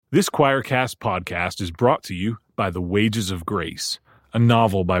This Choircast podcast is brought to you by The Wages of Grace, a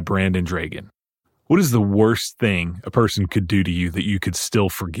novel by Brandon Dragon. What is the worst thing a person could do to you that you could still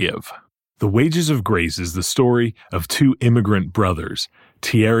forgive? The Wages of Grace is the story of two immigrant brothers,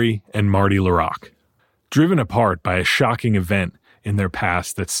 Thierry and Marty Larocque. Driven apart by a shocking event in their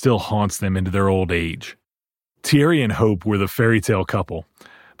past that still haunts them into their old age. Thierry and Hope were the fairy tale couple,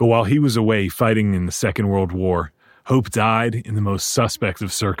 but while he was away fighting in the Second World War, Hope died in the most suspect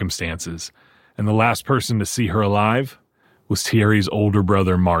of circumstances, and the last person to see her alive was Thierry's older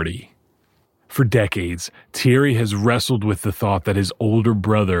brother, Marty. For decades, Thierry has wrestled with the thought that his older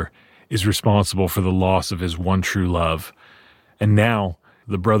brother is responsible for the loss of his one true love, and now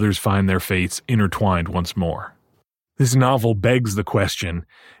the brothers find their fates intertwined once more. This novel begs the question,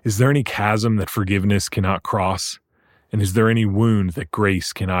 is there any chasm that forgiveness cannot cross? And is there any wound that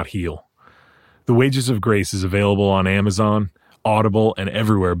grace cannot heal? The Wages of Grace is available on Amazon, Audible, and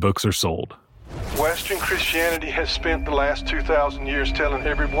everywhere books are sold. Western Christianity has spent the last 2,000 years telling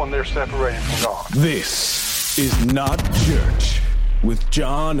everyone they're separated from God. This is Not Church with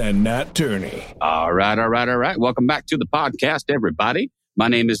John and Nat Turney. All right. Welcome back to the podcast, everybody. My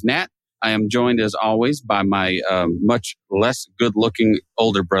name is Nat. I am joined, as always, by my much less good-looking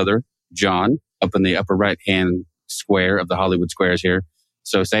older brother, John, up in the upper right-hand square of the Hollywood squares here.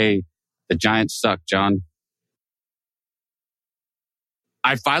 So say... The Giants suck, John.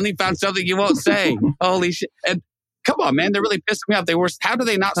 I finally found something you won't say. Holy shit. And come on, man. They're really pissing me off. How do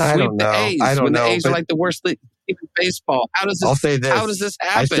they not sweep the A's when the A's are like the worst league in baseball? How does this, I'll say this. How does this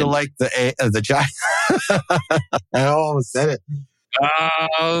happen? I still like the Giants. I almost said it.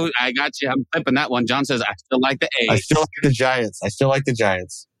 Oh, I got you. I'm flipping that one. John says, I still like the A's. I still like the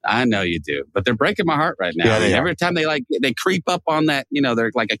Giants. I know you do, but they're breaking my heart right now. Yeah, I mean, every time they creep up on that,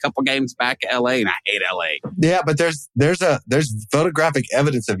 they're like a couple games back at LA, and I hate LA. Yeah, but there's photographic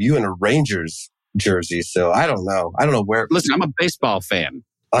evidence of you in a Rangers jersey, so I don't know. I don't know where. Listen, I'm a baseball fan.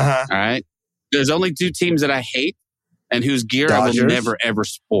 All right. There's only two teams that I hate and whose gear Dodgers. I will never ever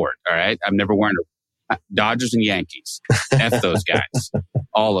sport. All right. I'm never wearing Dodgers and Yankees. F those guys.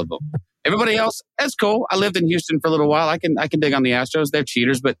 All of them. Everybody else, that's cool. I lived in Houston for a little while. I can dig on the Astros. They're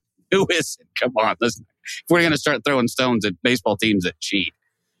cheaters, but who isn't? Come on, listen. If we're going to start throwing stones at baseball teams that cheat,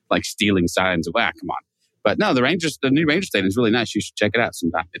 like stealing signs, come on. But no, the new Ranger Stadium is really nice. You should check it out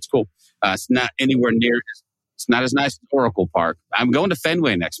sometime. It's cool. It's not anywhere near. It's not as nice as Oracle Park. I'm going to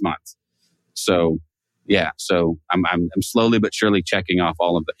Fenway next month, so yeah. So I'm slowly but surely checking off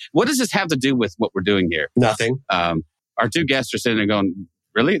all of it. What does this have to do with what we're doing here? Nothing. Our two guests are sitting there going,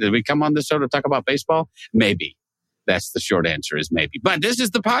 really? Did we come on this show to talk about baseball? Maybe. That's the short answer is maybe. But this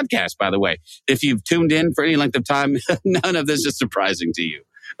is the podcast, by the way. If you've tuned in for any length of time, none of this is surprising to you.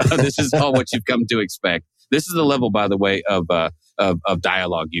 This is all what you've come to expect. This is the level, by the way, of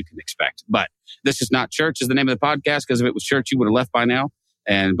dialogue you can expect. But this is not church is the name of the podcast, because if it was church, you would have left by now.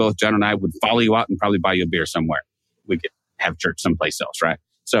 And both John and I would follow you out and probably buy you a beer somewhere. We could have church someplace else, right?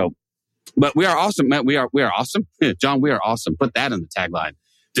 So, but we are awesome, man. We are awesome. John, we are awesome. Put that in the tagline.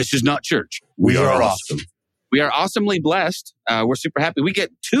 This is not church. We are awesome. We are awesomely blessed. We're super happy. We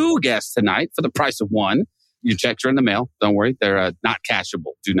get two guests tonight for the price of one. Your checks are in the mail. Don't worry. They're not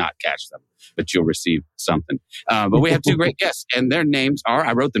cashable. Do not cash them, but you'll receive something. But we have two great guests, and their names are,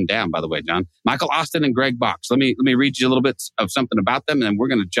 I wrote them down, by the way, John, Michael Austin and Greg Bock. So let me read you a little bit of something about them, and then we're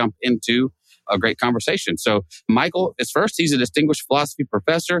going to jump into a great conversation. So Michael is first. He's a distinguished philosophy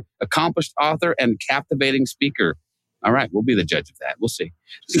professor, accomplished author, and captivating speaker. All right, we'll be the judge of that. We'll see.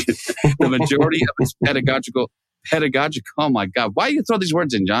 The majority of his pedagogical, oh my God. Why do you throw these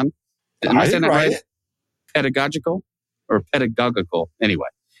words in, John? Am I saying that right? Pedagogical or pedagogical? Anyway,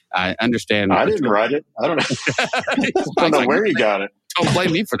 I understand. I didn't write it. I don't know. I don't know where you got it. Don't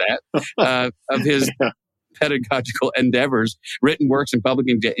blame me for that. Of his pedagogical endeavors, written works and public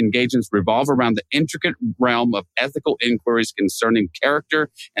engagements revolve around the intricate realm of ethical inquiries concerning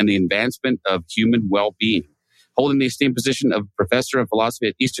character and the advancement of human well-being. Holding the esteemed position of professor of philosophy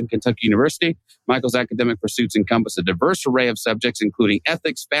at Eastern Kentucky University, Michael's academic pursuits encompass a diverse array of subjects, including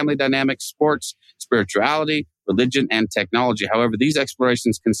ethics, family dynamics, sports, spirituality, religion, and technology. However, these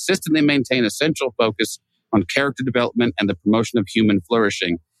explorations consistently maintain a central focus on character development and the promotion of human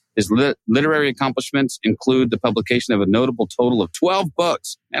flourishing. His literary accomplishments include the publication of a notable total of 12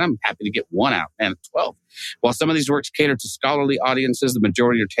 books. And I'm happy to get one out, man, 12. While some of these works cater to scholarly audiences, the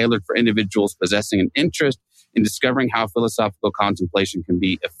majority are tailored for individuals possessing an interest in discovering how philosophical contemplation can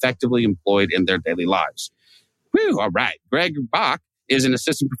be effectively employed in their daily lives. Whew, all right. Greg Bock is an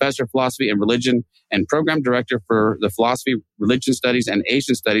assistant professor of philosophy and religion and program director for the philosophy, religion studies, and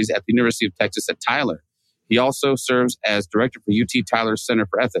Asian studies at the University of Texas at Tyler. He also serves as director for UT Tyler's Center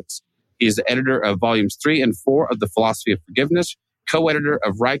for Ethics. He is the editor of volumes 3 and 4 of The Philosophy of Forgiveness, co-editor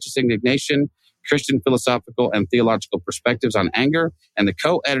of Righteous Indignation, Christian Philosophical and Theological Perspectives on Anger, and the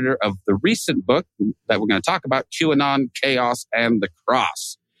co-editor of the recent book that we're going to talk about, QAnon, Chaos, and the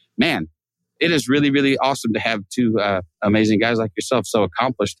Cross. Man, it is really, really awesome to have two amazing guys like yourself, so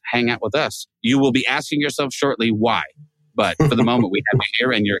accomplished, hang out with us. You will be asking yourself shortly why. But for the moment, we have you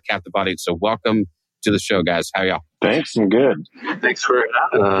here and you're a captive audience. So welcome to the show, guys. How are y'all? Thanks, I'm good. Thanks for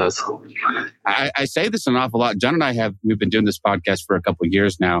having us. I say this an awful lot. John and I we've been doing this podcast for a couple of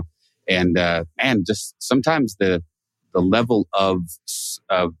years now. And man, just sometimes the level of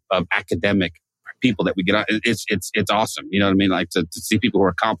academic people that we get on, it's awesome. You know what I mean? Like to see people who are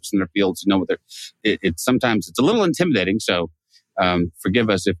accomplished in their fields, you know what it's sometimes it's a little intimidating. So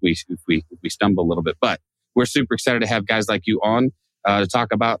forgive us if we stumble a little bit, but we're super excited to have guys like you on to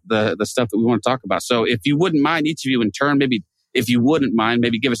talk about the stuff that we want to talk about. So if you wouldn't mind, each of you in turn, maybe if you wouldn't mind,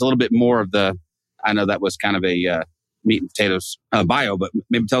 maybe give us a little bit more of I know that was kind of a meat and potatoes bio, but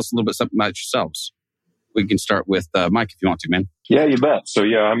maybe tell us a little bit something about yourselves. We can start with Mike if you want to, man. Yeah, you bet. So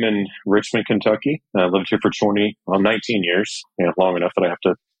yeah, I'm in Richmond, Kentucky. I lived here for 19 years. Long enough that I have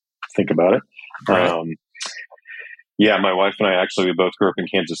to think about it. Right. Yeah, my wife and I we both grew up in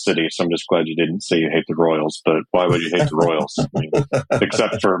Kansas City, so I'm just glad you didn't say you hate the Royals. But why would you hate the Royals? I mean,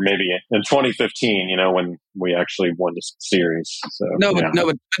 except for maybe in 2015, when we actually won this series. So,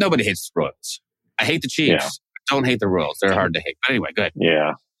 nobody hates the Royals. I hate the Chiefs. Yeah. Don't hate the Royals. They're hard to hate. But anyway, go ahead.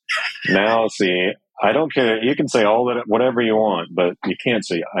 Yeah. Now, see, I don't care. You can say whatever you want, but you can't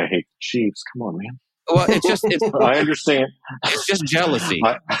say I hate the Chiefs. Come on, man. Well, I understand. It's just jealousy.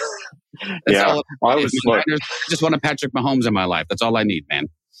 I just want a Patrick Mahomes in my life. That's all I need, man.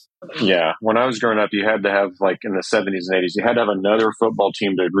 Yeah. When I was growing up, you had to have, like, in the 70s and 80s, you had to have another football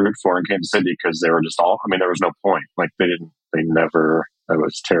team to root for in Kansas City because they were just there was no point. Like, it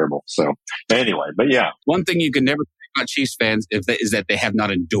was terrible. So, anyway, but yeah. One thing you can never say about Chiefs fans is that they have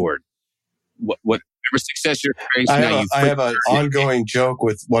not endured. Whatever success you're experiencing I have an ongoing joke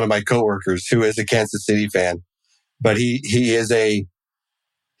with one of my coworkers who is a Kansas City fan, but he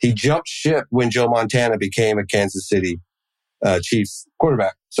jumped ship when Joe Montana became a Kansas City Chiefs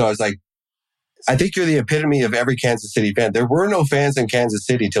quarterback. So I was like, I think you're the epitome of every Kansas City fan. There were no fans in Kansas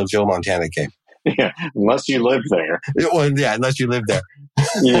City till Joe Montana came. Yeah, unless you lived there. Well, yeah, unless you lived there.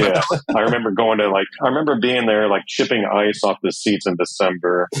 Yeah, I remember being there, like chipping ice off the seats in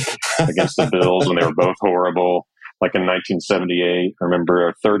December against the Bills when they were both horrible. Like in 1978, I remember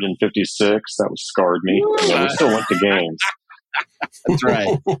a 3rd and 56 that scarred me. We still went to games. That's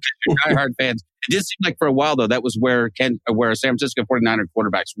right. Diehard fans. It did seem like for a while though that was where San Francisco 49er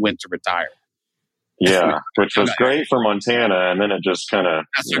quarterbacks went to retire. Yeah, which was great for Montana, and then it just kind of...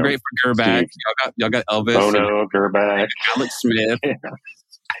 That's so great for Gerbach. Y'all got Elvis. Bono, Gerbach. Alex Smith.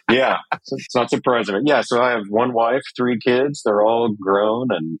 Yeah, it's not surprising. Yeah, so I have one wife, 3 kids. They're all grown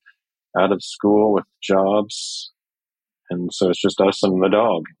and out of school with jobs. And so it's just us and the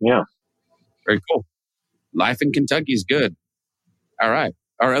dog. Yeah. Very cool. Life in Kentucky is good. All right.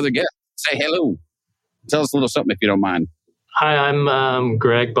 Our other guest, say hello. Tell us a little something if you don't mind. Hi, I'm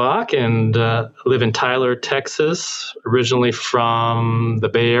Greg Bock and live in Tyler, Texas, originally from the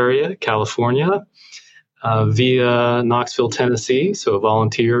Bay Area, California, via Knoxville, Tennessee, so a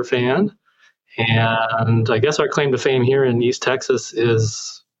volunteer fan. And I guess our claim to fame here in East Texas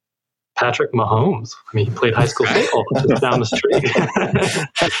is Patrick Mahomes. I mean, he played high school football just down the street.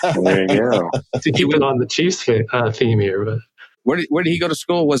 There you go. To keep it on the Chiefs theme here, but... Where did he go to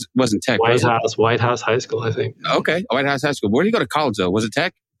school? Wasn't Tech? White House High School, I think. Okay, White House High School. Where did he go to college though? Was it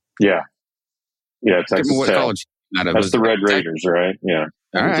Tech? Yeah, Texas what Tech. College? That's the Red Raiders, right? Yeah.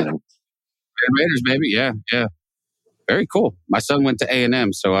 All right. Red Raiders, baby. Yeah. Very cool. My son went to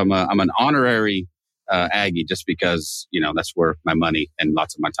A&M, so I'm an honorary Aggie just because that's where my money and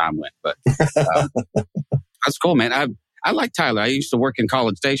lots of my time went. But that's cool, man. I like Tyler. I used to work in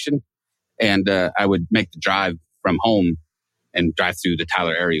College Station, and I would make the drive from home and drive through the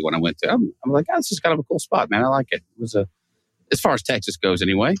Tyler area when I went to. I'm like, this is kind of a cool spot, man. I like it. It was as far as Texas goes,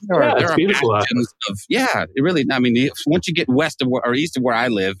 anyway. There are beautiful. It really. I mean, once you get west of or east of where I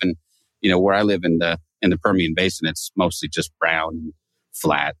live, and where I live in the Permian Basin, it's mostly just brown and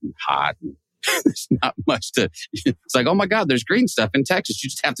flat and hot, and there's not much to. It's like, oh my God, there's green stuff in Texas. You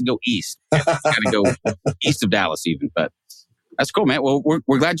just have to go east. You got to go east of Dallas, even, but. That's cool, man. Well,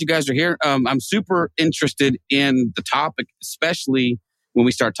 we're glad you guys are here. I'm super interested in the topic, especially when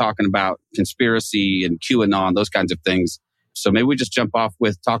we start talking about conspiracy and QAnon, those kinds of things. So maybe we just jump off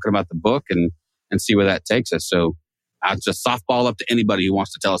with talking about the book and see where that takes us. So I'll just softball up to anybody who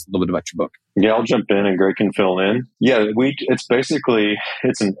wants to tell us a little bit about your book. Yeah, I'll jump in and Greg can fill in. Yeah, it's basically,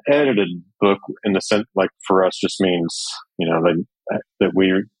 it's an edited book in the sense, like for us just means, that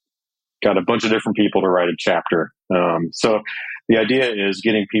we got a bunch of different people to write a chapter. So the idea is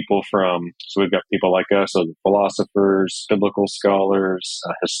getting people so we've got people like us, so philosophers, biblical scholars,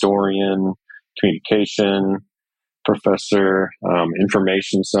 a historian, communication professor,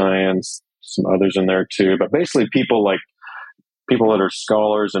 information science, some others in there too, but basically people that are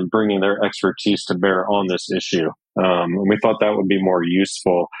scholars and bringing their expertise to bear on this issue. And we thought that would be more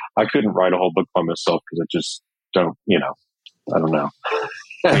useful. I couldn't write a whole book by myself because I just don't, I don't know.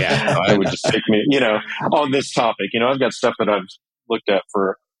 Yeah, it would just take me, on this topic. I've got stuff that I've looked at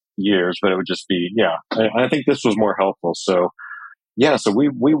for years, but it would just be, I think this was more helpful. So, so we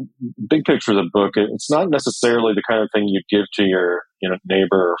big picture of the book, it's not necessarily the kind of thing you give to your,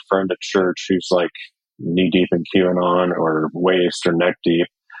 neighbor or friend at church who's like knee deep in QAnon or waist or neck deep.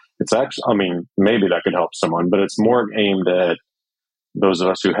 It's actually, maybe that could help someone, but it's more aimed at those of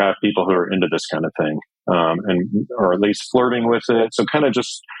us who have people who are into this kind of thing, or at least flirting with it. So kind of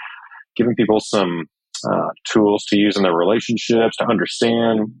just giving people some tools to use in their relationships to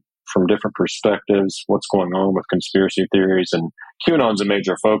understand from different perspectives what's going on with conspiracy theories. And QAnon's a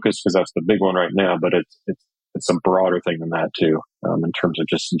major focus because that's the big one right now, but it's a broader thing than that too, in terms of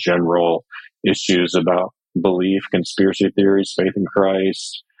just general issues about belief, conspiracy theories, faith in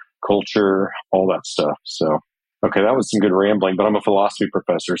Christ, culture, all that stuff. So, okay, that was some good rambling, but I'm a philosophy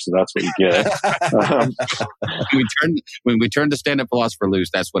professor, so that's what you get. When we turn the stand-up philosopher loose,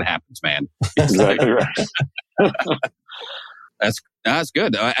 that's what happens, man. Exactly right. That's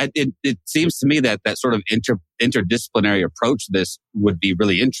good. It seems to me that sort of interdisciplinary approach to this would be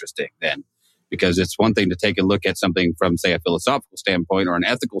really interesting then, because it's one thing to take a look at something from, say, a philosophical standpoint or an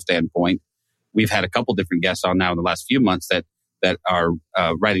ethical standpoint. We've had a couple different guests on now in the last few months that are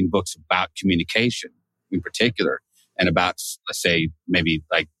writing books about communication in particular, and about, let's say, maybe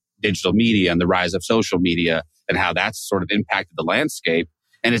like digital media and the rise of social media and how that's sort of impacted the landscape.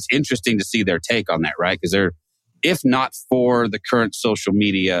 And it's interesting to see their take on that, right? Because if not for the current social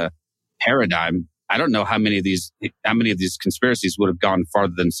media paradigm, I don't know how many of these conspiracies would have gone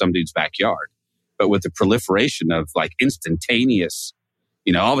farther than some dude's backyard. But with the proliferation of like instantaneous,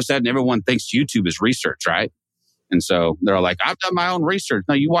 all of a sudden everyone thinks YouTube is research, right? And so they're like, I've done my own research.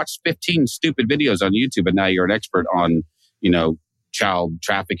 No, you watched 15 stupid videos on YouTube and now you're an expert on, child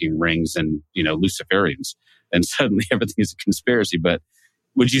trafficking rings and, Luciferians. And suddenly everything is a conspiracy. But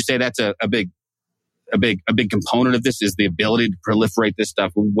would you say that's a big component of this is the ability to proliferate this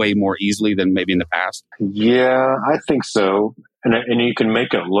stuff way more easily than maybe in the past? Yeah, I think so. And you can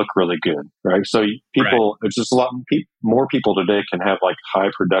make it look really good, right? So people, It's just a lot more people today can have like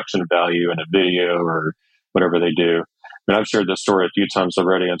high production value in a video or whatever they do. And I've shared this story a few times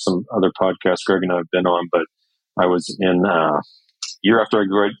already on some other podcasts Greg and I have been on, but I was in year after I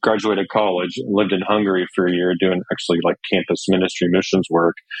graduated college, lived in Hungary for a year doing actually like campus ministry missions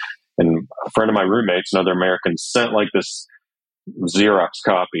work. And a friend of my roommates, another American, sent like this Xerox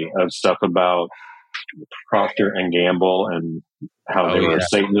copy of stuff about Procter and Gamble and how they were a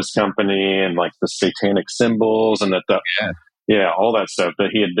Satanist company and like the satanic symbols and all that stuff that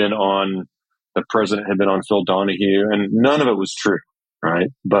he had been on. The president had been on Phil Donahue, and none of it was true, right?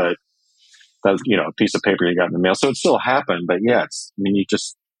 But that's a piece of paper you got in the mail, so it still happened. But you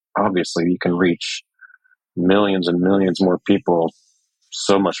just obviously you can reach millions and millions more people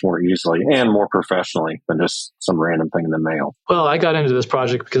so much more easily and more professionally than just some random thing in the mail. Well, I got into this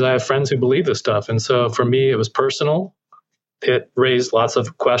project because I have friends who believe this stuff. And so for me, it was personal. It raised lots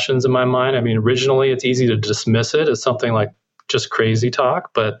of questions in my mind. Originally, it's easy to dismiss it as something like just crazy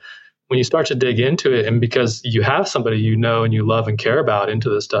talk. But when you start to dig into it, and because you have somebody you know and you love and care about into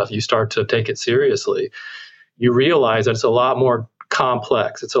this stuff, you start to take it seriously. You realize that it's a lot more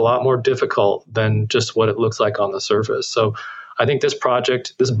complex. It's a lot more difficult than just what it looks like on the surface. So I think this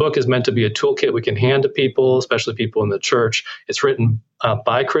book is meant to be a toolkit we can hand to people, especially people in the church. It's written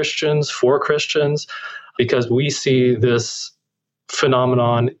by Christians, for Christians, because we see this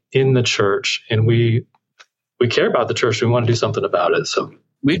phenomenon in the church, and we care about the church. We want to do something about it. So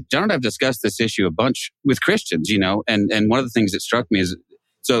John and I have discussed this issue a bunch with Christians, and one of the things that struck me is,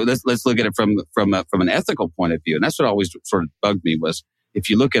 so let's look at it from an ethical point of view. And that's what always sort of bugged me was,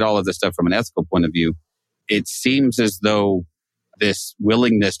 if you look at all of this stuff from an ethical point of view, it seems as though this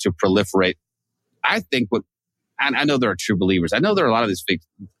willingness to proliferate, I think I know there are true believers. I know there are a lot of these fake,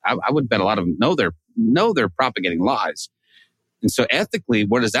 I would bet a lot of them know they're propagating lies. And so ethically,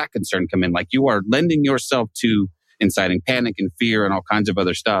 where does that concern come in? Like, you are lending yourself to inciting panic and fear and all kinds of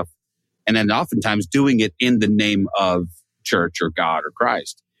other stuff. and then oftentimes doing it in the name of church or God or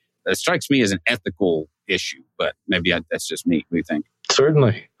Christ. That strikes me as an ethical issue, but maybe that's just me. What do you think?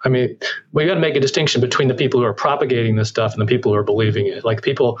 Certainly. I mean, we got to make a distinction between the people who are propagating this stuff and the people who are believing it. Like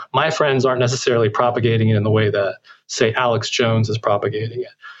my friends aren't necessarily propagating it in the way that, say, Alex Jones is propagating it.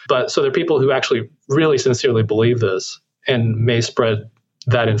 But so there are people who actually really sincerely believe this and may spread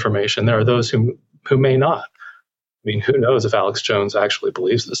that information. There are those who may not. I mean, who knows if Alex Jones actually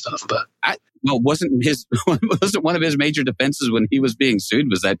believes this stuff? But wasn't one of his major defenses when he was being sued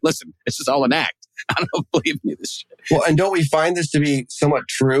was that, listen, this is all an act. I don't believe any of this shit. Well, and don't we find this to be somewhat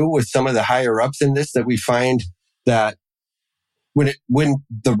true with some of the higher ups in this, that we find that when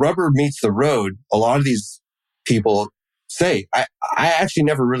the rubber meets the road, a lot of these people say, I actually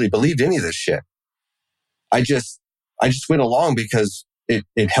never really believed any of this shit. I just went along because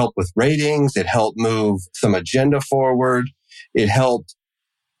it helped with ratings. It helped move some agenda forward. It helped.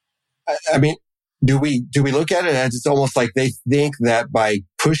 I mean, do we look at it as it's almost like they think that by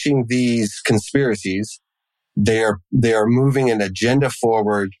pushing these conspiracies, they are moving an agenda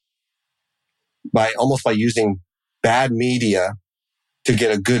forward by using bad media to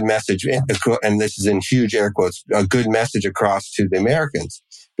get a good message, and this is in huge air quotes, a good message across to the Americans,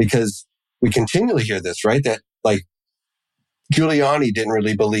 because we continually hear this, right? That like Giuliani didn't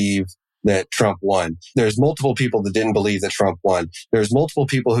really believe that Trump won. There's multiple people that didn't believe that Trump won. There's multiple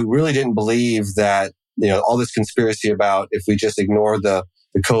people who really didn't believe that, all this conspiracy about if we just ignore the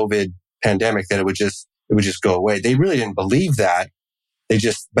COVID pandemic, that it would just go away. They really didn't believe that.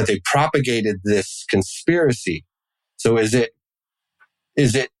 But they propagated this conspiracy. So is it,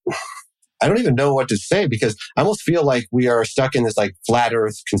 I don't even know what to say, because I almost feel like we are stuck in this like flat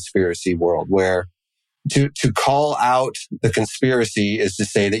earth conspiracy world where to call out the conspiracy is to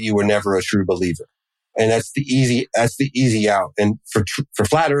say that you were never a true believer. And that's the easy out. And for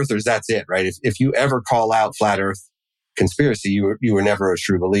flat earthers, that's it, right? If you ever call out flat earth conspiracy, you were never a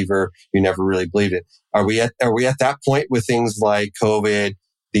true believer. You never really believed it. Are we at that point with things like COVID,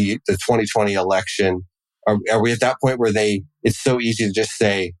 the 2020 election? Are we at that point where it's so easy to just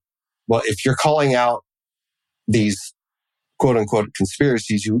say, well, if you're calling out these quote unquote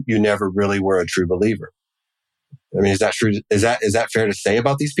conspiracies, you never really were a true believer? I mean, is that true? Is that fair to say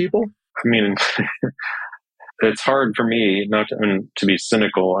about these people? I mean, it's hard for me not to be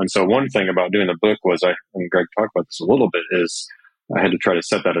cynical. And so one thing about doing the book was, and Greg talked about this a little bit, is I had to try to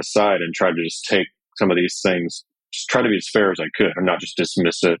set that aside and try to just take some of these things, just try to be as fair as I could and not just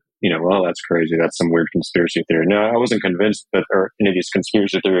dismiss it. Well, that's crazy. That's some weird conspiracy theory. No, I wasn't convinced that any of these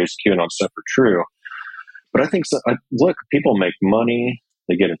conspiracy theories, QAnon stuff, are true. But I think, look, people make money,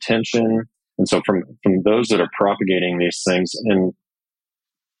 they get attention. And so from those that are propagating these things, and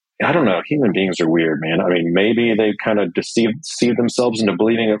I don't know, human beings are weird, man. I mean, maybe they kind of deceive themselves into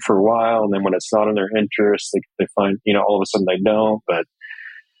believing it for a while, and then when it's not in their interest, they find, all of a sudden they don't. But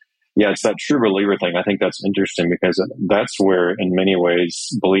yeah, it's that true believer thing. I think that's interesting because that's where, in many ways,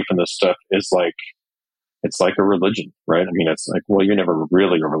 belief in this stuff is like, it's like a religion, right? I mean, it's like, well, you're never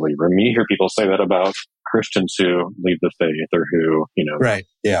really a believer. I mean, you hear people say that about Christians who leave the faith or who, right,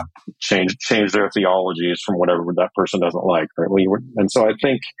 yeah, change their theologies from whatever that person doesn't like, right? And so I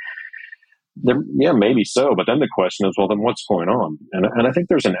think, maybe so. But then the question is, well, then what's going on? And I think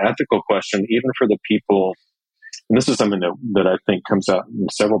there's an ethical question, even for the people. And this is something that I think comes out in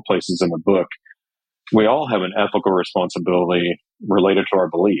several places in the book. We all have an ethical responsibility related to our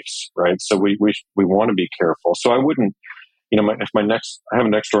beliefs, right? So we want to be careful. So I wouldn't, I have a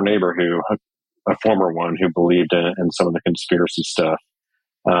next door neighbor a former one who believed in some of the conspiracy stuff.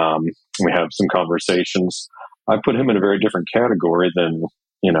 We have some conversations. I put him in a very different category than,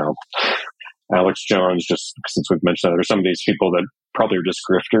 Alex Jones, just since we've mentioned that. There's some of these people that probably are just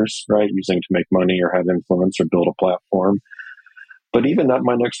grifters, right? Using to make money or have influence or build a platform. But even that,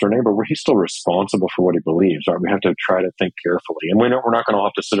 my next door neighbor, he's still responsible for what he believes, right? We have to try to think carefully. And we're not going to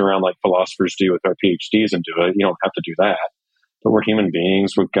have to sit around like philosophers do with our PhDs and do it. You don't have to do that. But we're human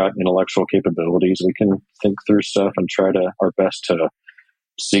beings. We've got intellectual capabilities. We can think through stuff and try our best to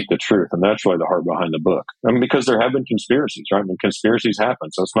seek the truth. And that's really the heart behind the book. I mean, because there have been conspiracies, right? I mean, conspiracies happen.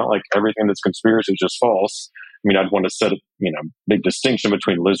 So it's not like everything that's conspiracy is just false. I mean, I'd want to set a big distinction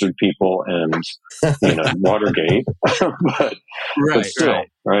between lizard people and Watergate, but still,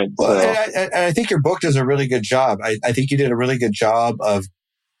 right? Well, so, I think your book does a really good job. I think you did a really good job of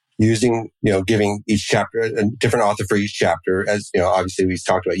using, giving each chapter a different author for each chapter. As obviously we've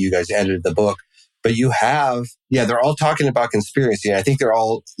talked about, you guys edited the book, but you have, they're all talking about conspiracy, and I think they're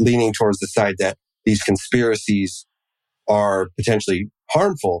all leaning towards the side that these conspiracies are potentially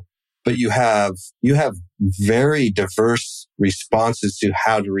harmful. But you have very diverse responses to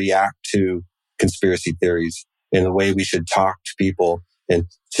how to react to conspiracy theories and the way we should talk to people, and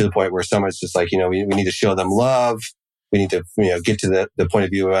to the point where someone's just like, we need to show them love. We need to, get to the point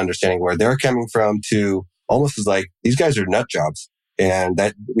of view of understanding where they're coming from, to almost as like, these guys are nut jobs, and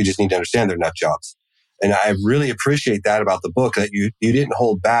that we just need to understand they're nut jobs. And I really appreciate that about the book, that you didn't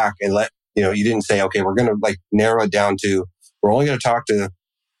hold back and you didn't say, okay, we're going to like narrow it down to, we're only going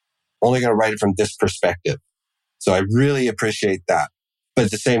to write it from this perspective. So I really appreciate that. But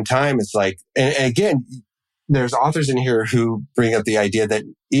at the same time, it's like, and again, there's authors in here who bring up the idea that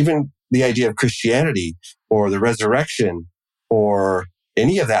even the idea of Christianity or the resurrection or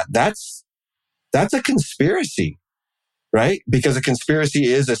any of that, that's a conspiracy, right? Because a conspiracy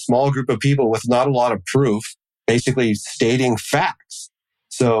is a small group of people with not a lot of proof, basically stating facts.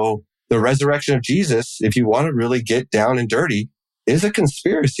 So the resurrection of Jesus, if you want to really get down and dirty, is a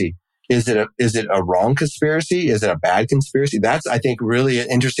conspiracy. Is it a wrong conspiracy? Is it a bad conspiracy? That's, I think, really an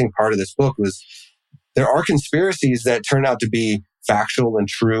interesting part of this book was there are conspiracies that turn out to be factual and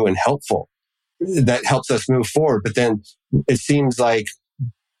true and helpful. That helps us move forward. But then it seems like,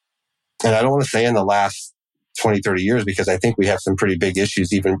 and I don't want to say in the last 20, 30 years, because I think we have some pretty big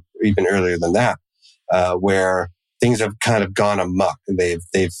issues even earlier than that, where things have kind of gone amok.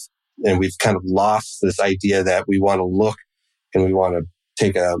 And we've kind of lost this idea that we want to look and we want to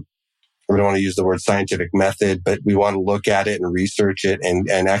take we don't want to use the word scientific method, but we want to look at it and research it. And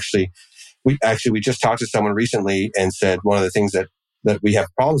we just talked to someone recently and said one of the things that we have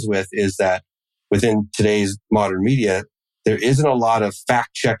problems with is that within today's modern media, there isn't a lot of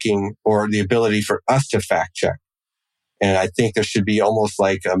fact checking or the ability for us to fact check. And I think there should be almost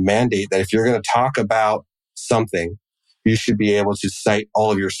like a mandate that if you're going to talk about something, you should be able to cite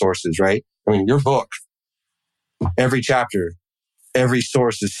all of your sources, right? I mean, your book, every chapter, every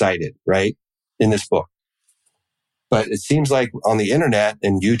source is cited, right? In this book. But it seems like on the internet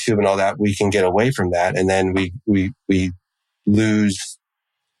and YouTube and all that, we can get away from that. And then we lose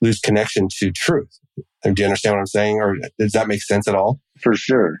connection to truth. Do you understand what I'm saying? Or does that make sense at all? For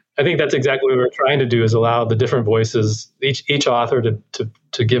sure. I think that's exactly what we're trying to do, is allow the different voices, each author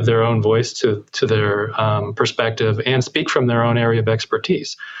to give their own voice to their perspective and speak from their own area of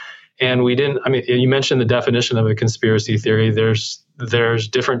expertise. And you mentioned the definition of a conspiracy theory. There's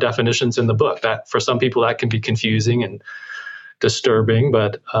different definitions in the book that for some people that can be confusing and disturbing,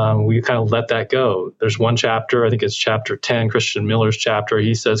 but we kind of let that go. There's one chapter, I think it's chapter 10, Christian Miller's chapter.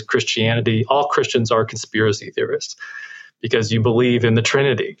 He says all Christians are conspiracy theorists because you believe in the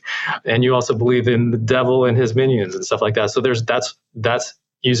Trinity and you also believe in the devil and his minions and stuff like that. So that's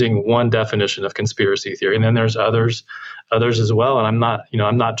using one definition of conspiracy theory. And then there's others as well. And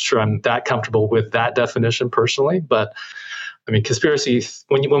I'm not sure I'm that comfortable with that definition personally, but I mean, conspiracy,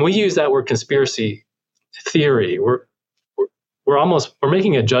 when we use that word conspiracy theory, we're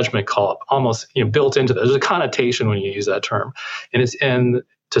making a judgment call almost built into that. There's a connotation when you use that term. And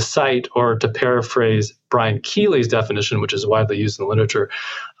to cite or to paraphrase Brian Keeley's definition, which is widely used in the literature,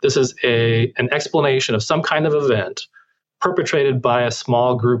 this is an explanation of some kind of event perpetrated by a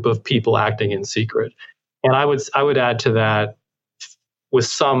small group of people acting in secret. And I would add to that with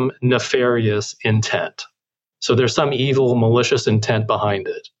some nefarious intent. So there's some evil, malicious intent behind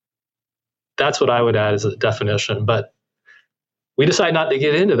it. That's what I would add as a definition. But we decided not to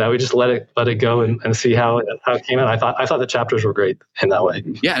get into that. We just let it go and see how it came out. I thought the chapters were great in that way.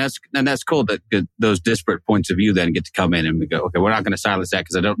 Yeah, that's cool that those disparate points of view then get to come in and we go, okay, we're not going to silence that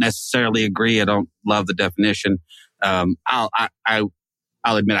because I don't necessarily agree. I don't love the definition. I'll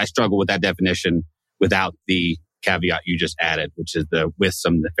admit I struggle with that definition without the caveat you just added, which is with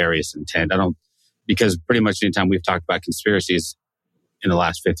some nefarious intent. Because pretty much anytime we've talked about conspiracies in the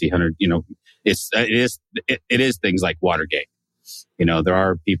last 100, it is things like Watergate. There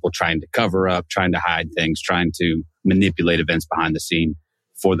are people trying to cover up, trying to hide things, trying to manipulate events behind the scene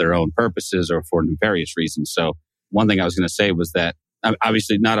for their own purposes or for nefarious reasons. So one thing I was going to say was that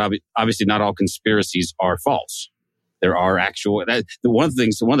obviously not all conspiracies are false. There are one of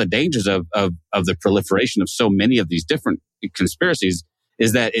the dangers of the proliferation of so many of these different conspiracies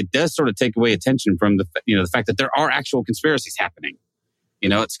is that it does sort of take away attention from the fact that there are actual conspiracies happening.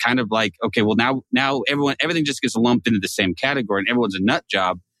 It's kind of like, okay, well now everything just gets lumped into the same category and everyone's a nut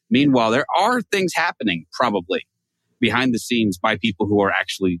job. Meanwhile, there are things happening probably behind the scenes by people who are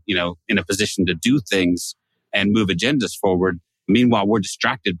actually, in a position to do things and move agendas forward. Meanwhile, we're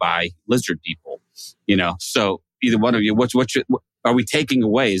distracted by lizard people, so either one of you, what are we taking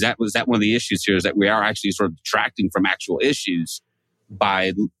away? Was that one of the issues here is that we are actually sort of detracting from actual issues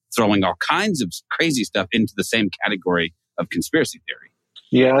by throwing all kinds of crazy stuff into the same category of conspiracy theory.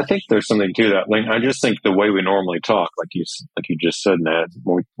 Yeah, I think there's something to that. Like, I just think the way we normally talk, like you just said, Ned,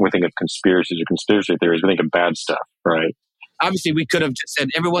 when we think of conspiracies or conspiracy theories, we think of bad stuff, right? Obviously, we could have just said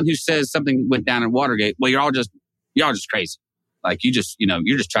everyone who says something went down in Watergate, well, you're all just crazy. Like, you're just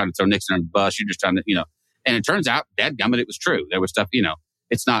trying to throw Nixon under the bus. You're just trying to, and it turns out, dadgummit, it was true. There was stuff,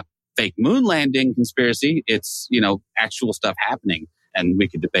 it's not fake moon landing conspiracy. It's, actual stuff happening. And we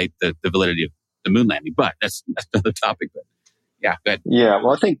could debate the validity of the moon landing, but that's another topic. But yeah, good. Yeah,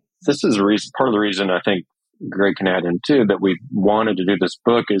 well, I think this is part of the reason I think Greg can add in too, that we wanted to do this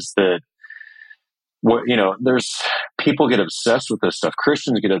book is that there's people get obsessed with this stuff.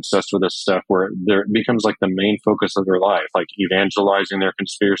 Christians get obsessed with this stuff where it becomes like the main focus of their life, like evangelizing their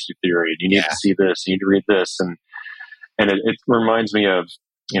conspiracy theory. You need to see this, you need to read this. And it reminds me of,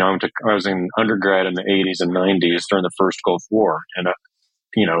 I was in undergrad in the 80s and 90s during the first Gulf War. And,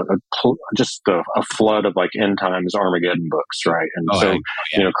 just a flood of like end times Armageddon books, right? And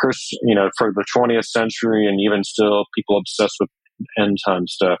Chris, for the 20th century and even still people obsessed with end time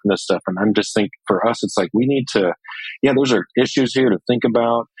stuff and this stuff. And I'm just thinking for us, it's like we need to, those are issues here to think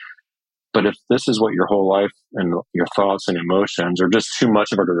about. But if this is what your whole life and your thoughts and emotions are just too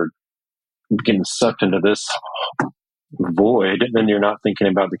much of it are getting sucked into this void, then you're not thinking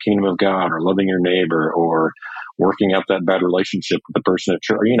about the kingdom of God or loving your neighbor or working out that bad relationship with the person at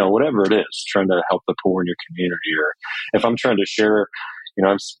church, or, whatever it is, trying to help the poor in your community. Or if I'm trying to share,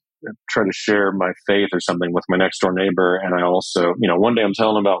 I'm trying to share my faith or something with my next door neighbor. And I also, one day I'm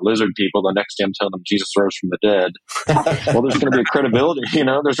telling them about lizard people. The next day I'm telling them Jesus rose from the dead. Well, there's going to be a credibility,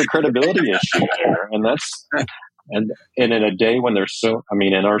 there's a credibility issue there. And and in a day when there's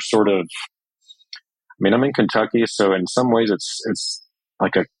in our sort of, I'm in Kentucky. So in some ways it's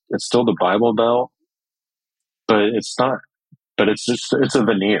still the Bible Belt, but it's not, but it's a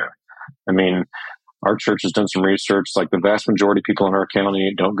veneer. Our church has done some research, like the vast majority of people in our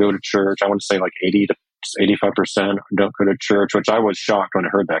county don't go to church. I want to say like 80 to 85% don't go to church, which I was shocked when I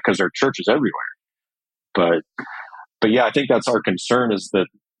heard that because there are churches everywhere. But yeah, I think that's our concern is that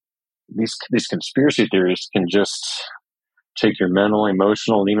these conspiracy theories can just take your mental,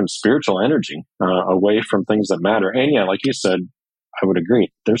 emotional, and even spiritual energy away from things that matter. And yeah, like you said, I would agree.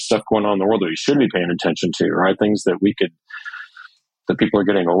 There's stuff going on in the world that we should be paying attention to, right? Things that that people are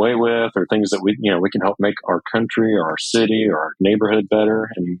getting away with, or things that we can help make our country or our city or our neighborhood better.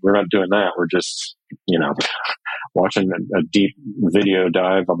 And we're not doing that. We're just, watching a deep video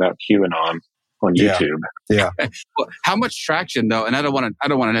dive about QAnon on YouTube. Yeah. Well, how much traction though? And I don't want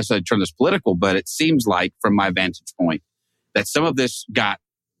to necessarily turn this political, but it seems like from my vantage point that some of this got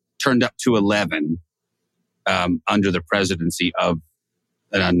turned up to 11 under the presidency of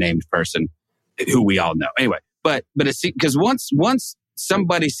an unnamed person who we all know. Anyway, but it's because once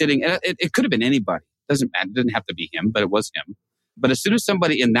somebody sitting, and it could have been anybody, doesn't matter, it didn't have to be him, but it was him. But as soon as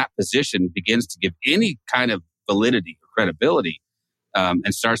somebody in that position begins to give any kind of validity or credibility,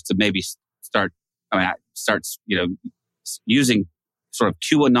 and starts using sort of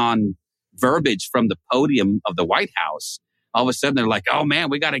QAnon verbiage from the podium of the White House, all of a sudden they're like, oh man,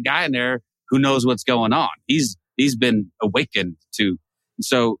 we got a guy in there who knows what's going on. He's been awakened to.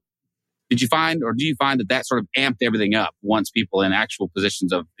 So do you find that sort of amped everything up once people in actual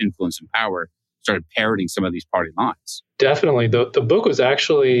positions of influence and power started parroting some of these party lines? Definitely. The book was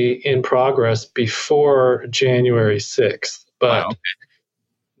actually in progress before January 6th.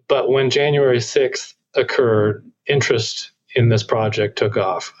 But when January 6th occurred, interest in this project took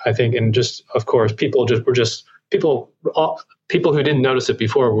off, I think. And just, of course, people who didn't notice it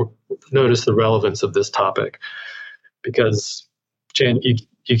before noticed the relevance of this topic, because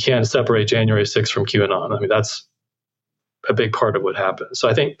you can't separate January 6th from QAnon. That's a big part of what happened. So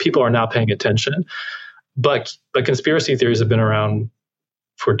I think people are now paying attention. But conspiracy theories have been around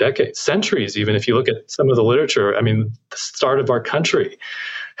for decades, centuries. Even if you look at some of the literature, the start of our country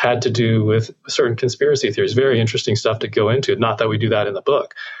had to do with certain conspiracy theories. Very interesting stuff to go into. Not that we do that in the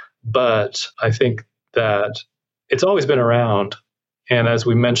book, but I think that it's always been around. And as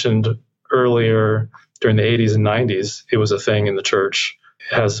we mentioned earlier, during the 80s and 90s, it was a thing in the church.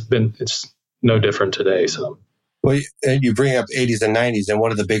 It's no different today. So, well, and you bring up 80s and 90s, and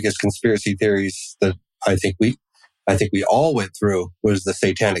one of the biggest conspiracy theories that I think we all went through was the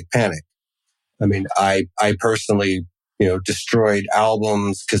Satanic Panic. I personally, destroyed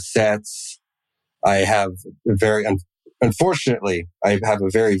albums, cassettes. I have unfortunately, I have a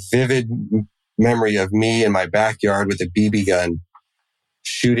very vivid memory of me in my backyard with a BB gun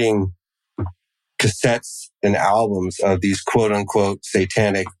shooting cassettes and albums of these quote unquote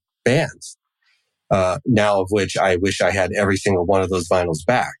satanic bands. Now of which I wish I had every single one of those vinyls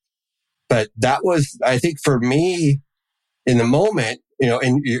back. But that was, I think for me in the moment,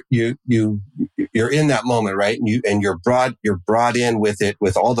 and you're in that moment, right? And you're brought in with it,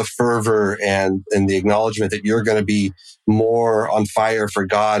 with all the fervor and the acknowledgement that you're going to be more on fire for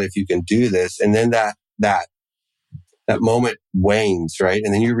God if you can do this. And then that moment wanes, right?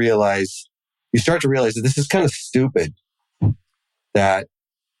 And then you start to realize that this is kind of stupid, that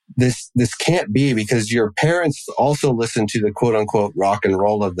this can't be, because your parents also listened to the quote unquote rock and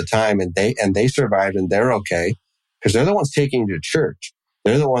roll of the time, and they survived and they're okay because they're the ones taking you to church.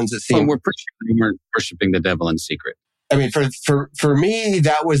 They're the ones that seem... Well, we're worshiping the devil in secret. I mean, for me,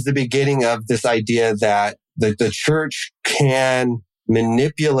 that was the beginning of this idea that the church can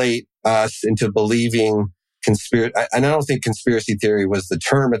manipulate us into believing and I don't think conspiracy theory was the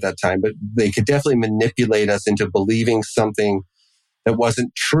term at that time, but they could definitely manipulate us into believing something that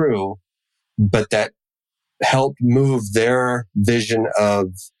wasn't true, but that helped move their vision of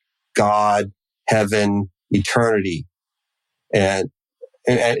God, heaven, eternity. And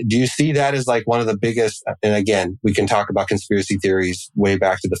do you see that as like one of the biggest, and again, we can talk about conspiracy theories way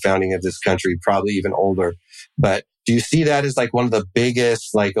back to the founding of this country, probably even older, but do you see that as like one of the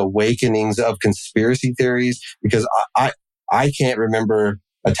biggest like awakenings of conspiracy theories? Because I can't remember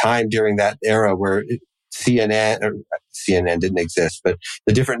a time during that era where CNN didn't exist, but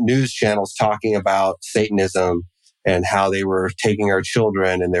the different news channels talking about Satanism and how they were taking our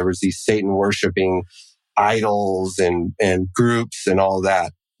children, and there was these Satan worshiping idols and groups and all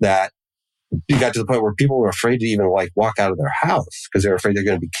that you got to the point where people were afraid to even like walk out of their house because they're afraid they're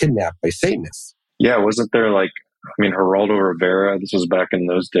going to be kidnapped by Satanists. Yeah, wasn't there Geraldo Rivera, this was back in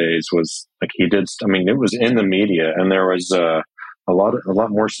those days, was like it was in the media, and there was a lot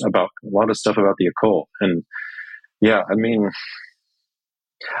more about a lot of stuff about the occult. And yeah, I mean,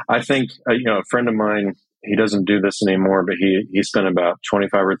 I think, a friend of mine, he doesn't do this anymore, but he spent about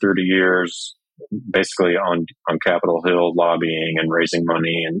 25 or 30 years basically on Capitol Hill lobbying and raising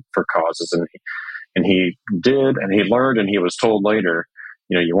money and for causes. And he did, and he learned, and he was told later,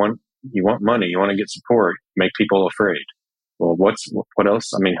 you want money, you want to get support, make people afraid. Well, what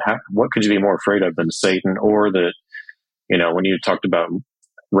else? I mean, what could you be more afraid of than Satan? Or that, when you talked about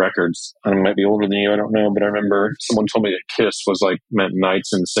records, I might be older than you, I don't know, but I remember someone told me that KISS meant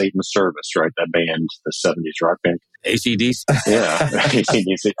Knights in Satan's Service, right? That band, the 70s rock band. AC/DC. Yeah,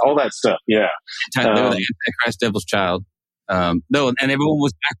 AC/DC, all that stuff, yeah. They were the Antichrist, Devil's Child. No, and everyone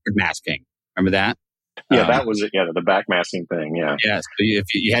was backward masking. Remember that? Yeah, that was it. Yeah, the backmasking thing. Yeah. Yes, yeah, so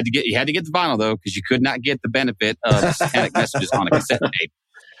you had to get the vinyl though, because you could not get the benefit of the satanic messages on a cassette tape.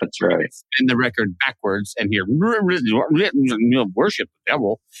 That's right. Spin the record backwards and hear worship the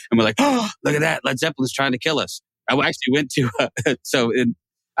devil, and we're like, oh, look at that! Led Zeppelin's trying to kill us. I actually went to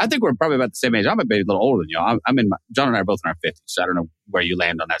I think we're probably about the same age. I'm maybe a little older than y'all. John and I are both in our 50s, so I don't know where you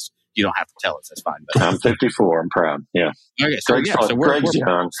land on that. You don't have to tell us. That's fine. But I'm 54. I'm proud. Yeah. Okay. So Greg's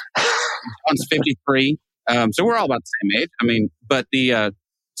young. John's 53. So we're all about the same age. I mean, but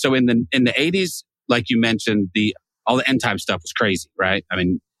so in the 80s, like you mentioned, all the end time stuff was crazy, right? I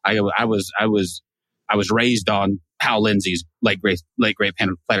mean, I was raised on Hal Lindsey's Late Great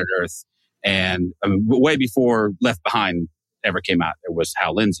Planet Earth, and way before Left Behind ever came out, there was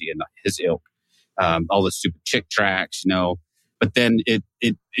Hal Lindsey and his ilk, all the stupid chick tracks, But then it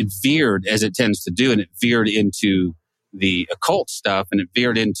veered, as it tends to do, and it veered into the occult stuff, and it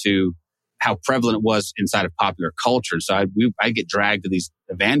veered into how prevalent it was inside of popular culture. So I get dragged to these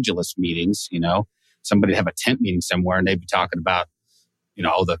evangelist meetings, somebody have a tent meeting somewhere, and they'd be talking about,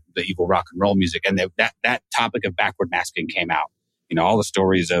 all the evil rock and roll music, and that topic of backward masking came out. All the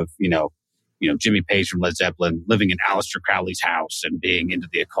stories of Jimmy Page from Led Zeppelin living in Aleister Crowley's house and being into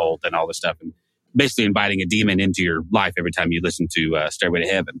the occult and all this stuff, and basically inviting a demon into your life every time you listen to Stairway to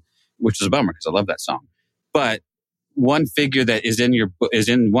Heaven, which is a bummer because I love that song. But one figure that is in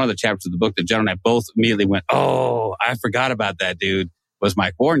one of the chapters of the book that John and I both immediately went, oh, I forgot about that dude, was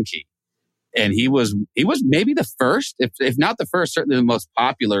Mike Warnke. And he was maybe the first, if not the first, certainly the most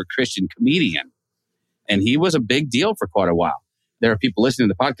popular Christian comedian. And he was a big deal for quite a while. There are people listening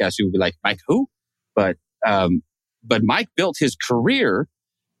to the podcast who would be like, Mike, who? But Mike built his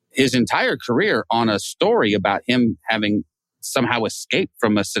entire career on a story about him having somehow escaped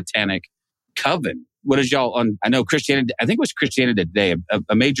from a satanic coven. What is y'all on? I know Christianity, I think it was Christianity Today,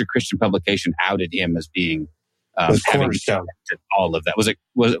 a major Christian publication outed him as being Cornerstone. All of that.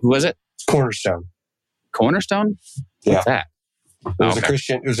 Who was it? Cornerstone. Cornerstone? Yeah. What's that? It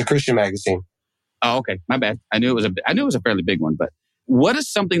was a Christian magazine. Oh, okay. My bad. I knew it was a fairly big one, but what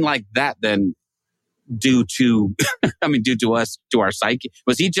does something like that then do to us, to our psyche?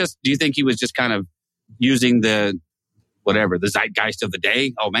 Do you think he was just kind of using the whatever, the zeitgeist of the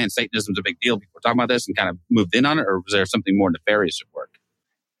day? Oh man, Satanism's a big deal. People were talking about this and kind of moved in on it, or was there something more nefarious at work?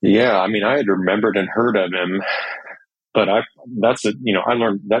 Yeah, I mean, I had remembered and heard of him, but I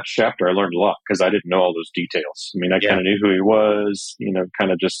learned that chapter. I learned a lot because I didn't know all those details. I mean, I kind of knew who he was,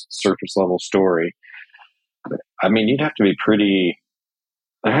 kind of just surface level story. But, I mean, there have to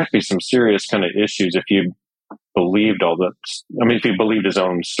be some serious kind of issues if you believed if he believed his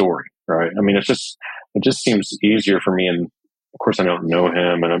own story, right? I mean, it just seems easier for me. And of course, I don't know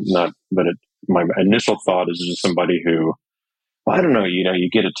him, and I'm not, but my initial thought is just somebody who, well, I don't know, you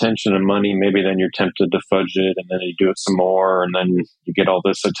get attention and money, maybe then you're tempted to fudge it, and then you do it some more, and then you get all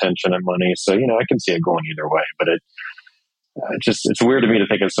this attention and money. So, I can see it going either way, but it's weird to me to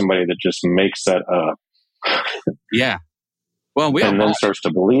think of somebody that just makes that up. Yeah. Well, and then starts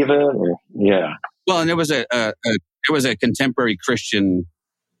to believe it. Yeah. Well, and there was a contemporary Christian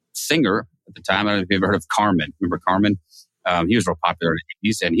singer at the time. I don't know if you've ever heard of Carmen. Remember Carmen? He was real popular in the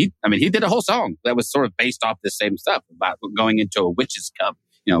 80s, and he did a whole song that was sort of based off this same stuff about going into a witch's cup,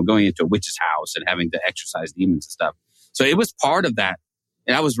 going into a witch's house and having to exorcise demons and stuff. So it was part of that.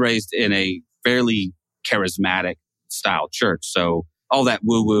 And I was raised in a fairly charismatic style church. So all that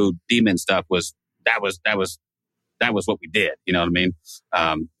woo-woo demon stuff was what we did. You know what I mean?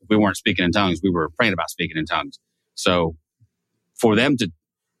 If we weren't speaking in tongues, we were praying about speaking in tongues. So for them to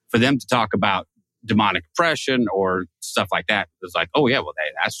talk about demonic oppression or stuff like that, it was like, oh yeah, well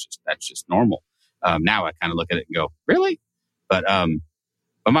that's just normal. Now I kind of look at it and go, really? But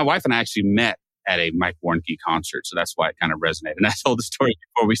my wife and I actually met at a Mike Warnke concert, so that's why it kind of resonated. And I told the story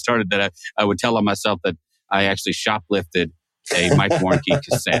before we started that I would tell on myself that I actually shoplifted a Mike Warnke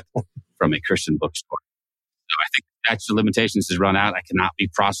cassette from a Christian bookstore. So I think the statute of limitations has run out. I cannot be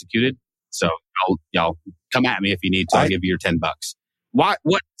prosecuted. So y'all come at me if you need to. I'll give you your $10. What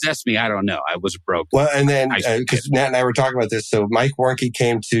possessed me? I don't know. I was broke. Well, and then because Nat and I were talking about this, so Mike Warnke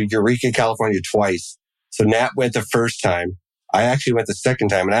came to Eureka, California twice. So Nat went the first time. I actually went the second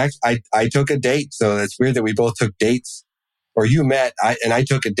time, and I took a date. So it's weird that we both took dates, or you met, and I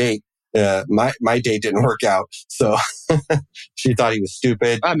took a date. My date didn't work out, so she thought he was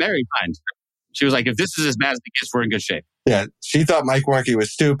stupid. Mary mind. She was like, "If this is as bad as it gets, we're in good shape." Yeah, she thought Mike Warnke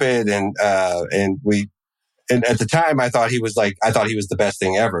was stupid, and at the time I thought he was the best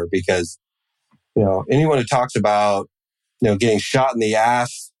thing ever, because anyone who talks about getting shot in the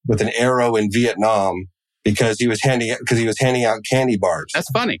ass with an arrow in Vietnam because he was handing out candy bars. That's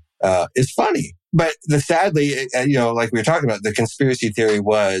funny. It's funny. But sadly, like we were talking about, the conspiracy theory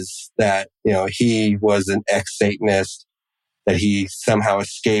was that, he was an ex-Satanist, that he somehow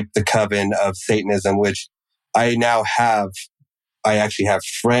escaped the coven of Satanism, which I actually have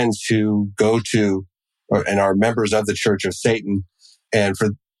friends who go to and are members of the Church of Satan. And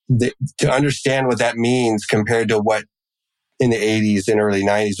to understand what that means compared to what in the 80s and early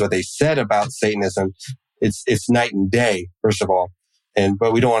 90s, what they said about Satanism, it's night and day, first of all.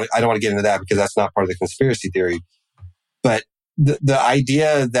 But I don't want to get into that because that's not part of the conspiracy theory. But the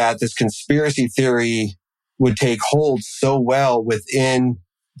idea that this conspiracy theory would take hold so well within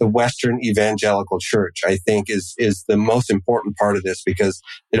the Western evangelical church, I think is the most important part of this, because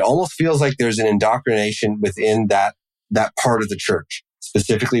it almost feels like there's an indoctrination within that part of the church,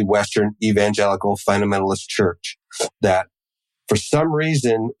 specifically Western evangelical fundamentalist church, that for some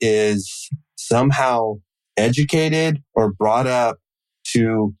reason is somehow educated or brought up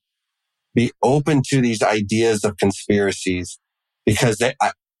to be open to these ideas of conspiracies. Because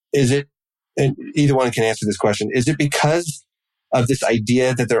and either one can answer this question, is it because of this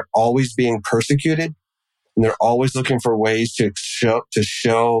idea that they're always being persecuted and they're always looking for ways to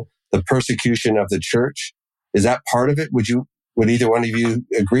show the persecution of the church? Is that part of it? Would either one of you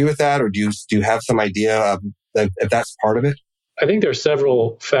agree with that, or do you have some idea of if that's part of it? I think there are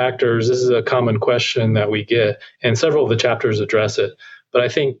several factors. This is a common question that we get, and several of the chapters address it. But I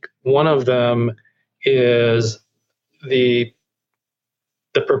think one of them is the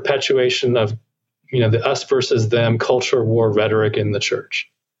perpetuation of, the us versus them culture war rhetoric in the church.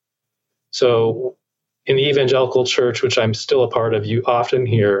 So in the evangelical church, which I'm still a part of, you often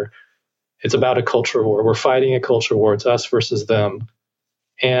hear it's about a culture war. We're fighting a culture war. It's us versus them.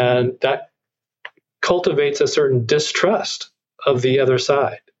 And that cultivates a certain distrust of the other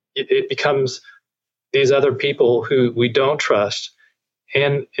side. It becomes these other people who we don't trust.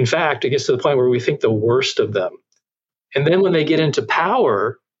 And in fact, it gets to the point where we think the worst of them. And then when they get into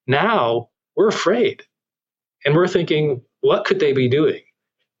power, now we're afraid. And we're thinking, what could they be doing?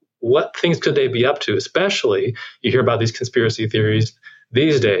 What things could they be up to? Especially, you hear about these conspiracy theories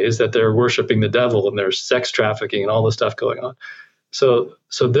these days that they're worshiping the devil and there's sex trafficking and all this stuff going on. So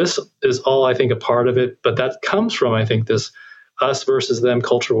this is all, I think, a part of it, but that comes from, I think, this us versus them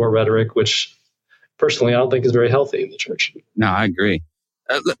culture war rhetoric, which personally I don't think is very healthy in the church. No, I agree.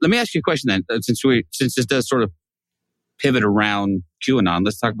 Let me ask you a question then, since this does sort of pivot around QAnon.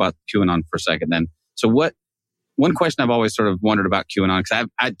 Let's talk about QAnon for a second then. So one question I've always sort of wondered about QAnon, because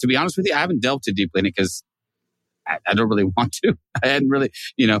I to be honest with you, I haven't delved too deeply in it because I don't really want to. I hadn't really,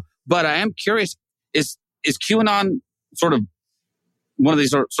 but I am curious, is QAnon sort of one of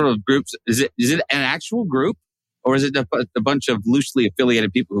these sort of groups? Is it an actual group, or is it a bunch of loosely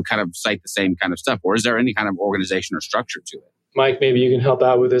affiliated people who kind of cite the same kind of stuff? Or is there any kind of organization or structure to it? Mike, maybe you can help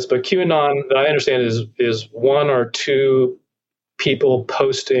out with this, but QAnon, that I understand, is one or two people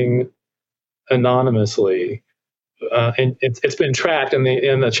posting anonymously. And it's been tracked, and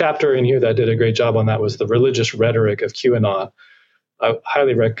in the chapter in here that did a great job on that was the religious rhetoric of QAnon. I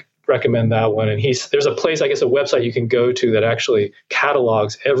highly recommend that one. And there's a place, I guess, a website you can go to that actually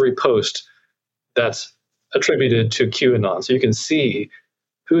catalogs every post that's attributed to QAnon. So you can see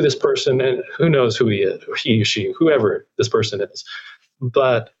who this person, and who knows who he is, or he, she, whoever this person is.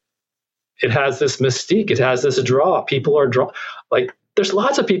 But it has this mystique. It has this draw. People are drawn. Like, there's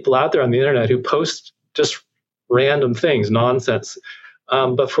lots of people out there on the internet who post just random things, nonsense.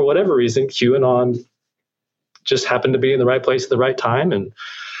 But for whatever reason, QAnon just happened to be in the right place at the right time, and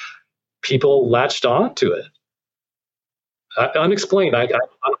people latched on to it. Unexplained. I don't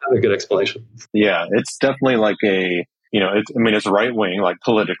have a good explanation. Yeah, it's definitely like it's right wing, like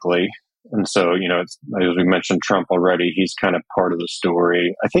politically. And so, it's, as we mentioned Trump already, he's kind of part of the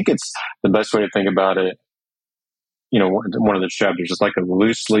story. I think it's the best way to think about it. One of the chapters is like a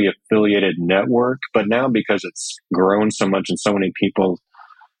loosely affiliated network, but now because it's grown so much and so many people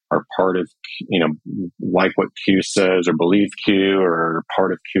are part of, like what Q says or believe Q or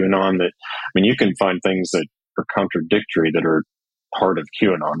part of QAnon, you can find things that are contradictory that are part of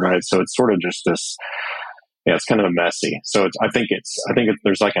QAnon, right? So it's sort of just this, it's kind of messy. So I think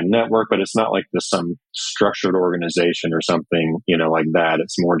there's like a network, but it's not like this some structured organization or something, like that.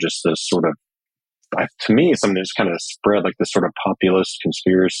 It's more just this sort of, to me, something that's kind of spread like this sort of populist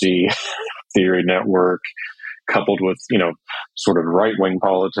conspiracy theory network, coupled with sort of right wing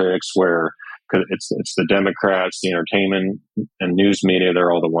politics, where it's the Democrats, the entertainment and news media.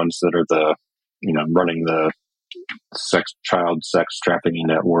 They're all the ones that are the running the child sex trafficking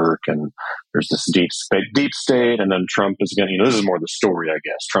network, and there's this deep state, and then Trump is going to. This is more the story, I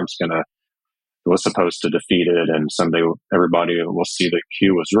guess. Trump's was supposed to defeat it, and someday everybody will see that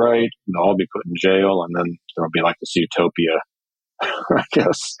Q was right. They'll all be put in jail, and then there'll be like this utopia. I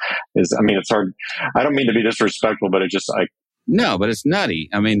guess it's hard. I don't mean to be disrespectful, but no, but it's nutty.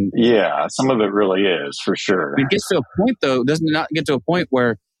 Yeah, some of it really is for sure. It gets to a point, though. Doesn't it not get to a point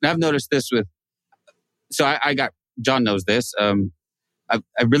where, and I've noticed this with. So I got John knows this. I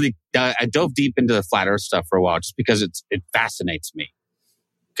dove deep into the flat Earth stuff for a while just because it fascinates me.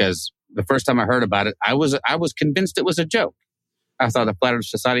 Because the first time I heard about it, I was convinced it was a joke. I thought the Flat Earth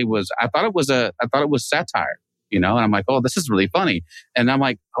Society I thought it was satire, and I'm like, oh, this is really funny. And I'm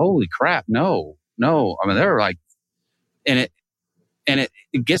like, holy crap, no. They're like, and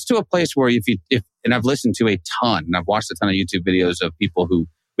it gets to a place where and I've listened to a ton, and I've watched a ton of YouTube videos of people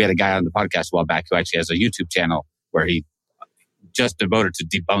we had a guy on the podcast a while back who actually has a YouTube channel where he just devoted to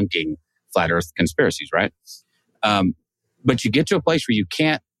debunking flat Earth conspiracies, right? But you get to a place where you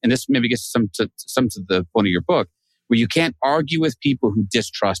can't, and this maybe gets some to the point of your book, where you can't argue with people who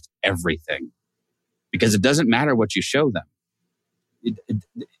distrust everything, because it doesn't matter what you show them.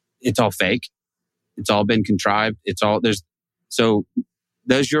 It's all fake. It's all been contrived. So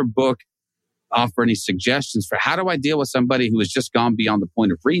does your book offer any suggestions for how do I deal with somebody who has just gone beyond the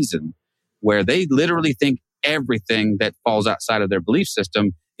point of reason, where they literally think everything that falls outside of their belief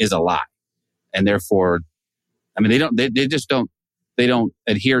system is a lie, and therefore, they don't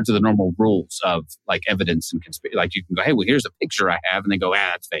adhere to the normal rules of like evidence and conspiracy. Like you can go, hey, well, here's a picture I have, and they go,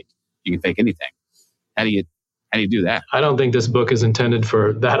 that's fake. You can fake anything. How do you do that? I don't think this book is intended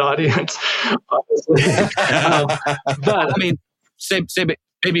for that audience, honestly. But say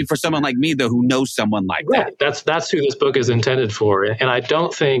maybe for someone like me, though, who knows someone like that. That's who this book is intended for. And I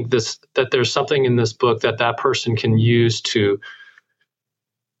don't think that there's something in this book that person can use to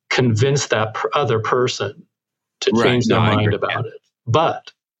convince that other person to change their mind about it.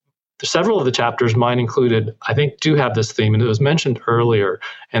 But several of the chapters, mine included, I think do have this theme, and it was mentioned earlier.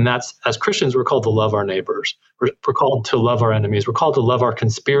 And that's, as Christians, we're called to love our neighbors. We're called to love our enemies. We're called to love our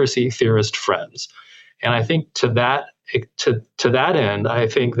conspiracy theorist friends. And I think to that end, I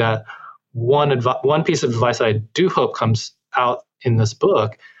think that one piece of advice I do hope comes out in this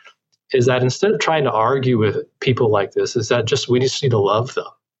book is that instead of trying to argue with people like this, is that we just need to love them.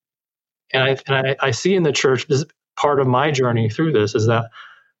 And I see in the church, this is part of my journey through this, is that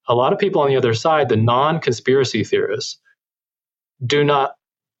a lot of people on the other side, the non-conspiracy theorists, do not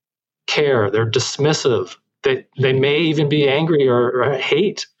care. They're dismissive. They may even be angry or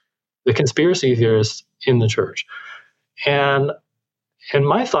hate the conspiracy theorists in the church. And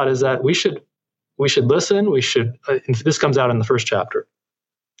my thought is that we should listen. This comes out in the first chapter.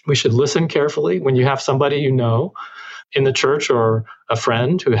 We should listen carefully. When you have somebody you know in the church or a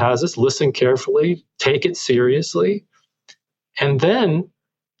friend who has this, listen carefully, take it seriously, and then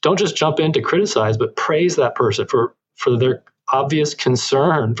don't just jump in to criticize, but praise that person for their obvious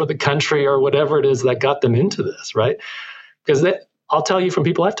concern for the country or whatever it is that got them into this, right? Because I'll tell you from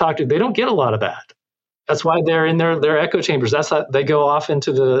people I've talked to, they don't get a lot of that. That's why they're in their echo chambers. That's how they go off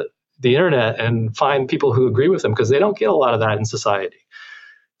into the internet and find people who agree with them, because they don't get a lot of that in society.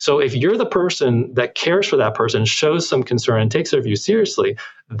 So if you're the person that cares for that person, shows some concern and takes their view seriously,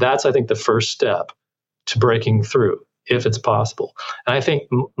 that's, I think, the first step to breaking through, if it's possible. And I think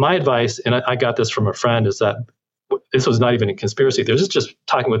my advice, and I got this from a friend, is that this was not even a conspiracy. This is just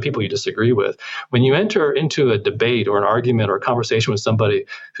talking with people you disagree with. When you enter into a debate or an argument or a conversation with somebody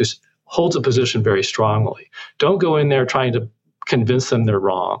who holds a position very strongly, don't go in there trying to convince them they're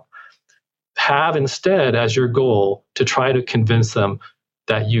wrong. Have instead as your goal to try to convince them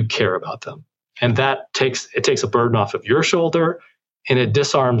that you care about them. And that takes a burden off of your shoulder, and it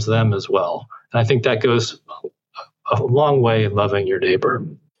disarms them as well. And I think that goes a long way in loving your neighbor.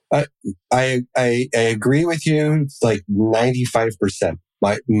 I agree with you like 95%.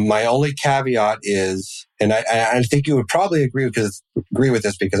 My only caveat is, and I think you would probably agree with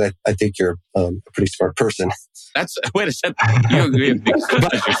this because I think you're a pretty smart person. Wait a second. You agree with me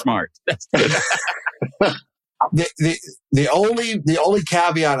because you're smart. That's good. The only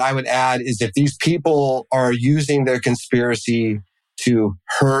caveat I would add is if these people are using their conspiracy to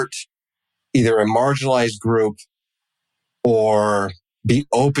hurt either a marginalized group or be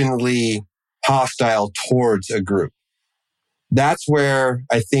openly hostile towards a group. That's where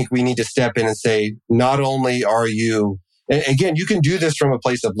I think we need to step in and say, not only are you, and again, you can do this from a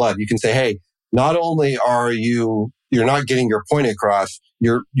place of love. You can say, hey, not only are you're not getting your point across,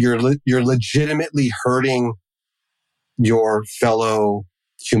 you're legitimately hurting your fellow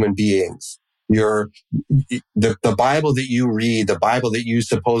human beings. The Bible that you read, the Bible that you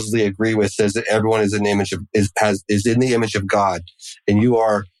supposedly agree with, says that everyone is in the image of God, and you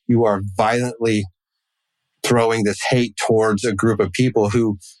are violently throwing this hate towards a group of people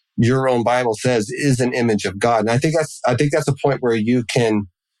who your own Bible says is an image of God. And I think that's a point where you can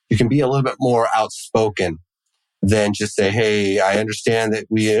be a little bit more outspoken than just say, hey, I understand that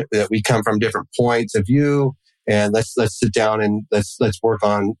we come from different points of view, and let's sit down and let's work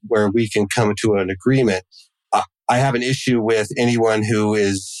on where we can come to an agreement. I have an issue with anyone who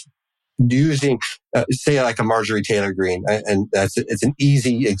is using, say, like a Marjorie Taylor Greene, and it's an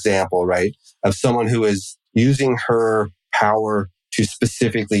easy example, right, of someone who is using her power to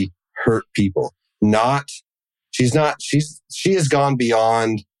specifically hurt people. She has gone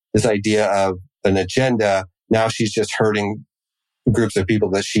beyond this idea of an agenda. Now she's just hurting groups of people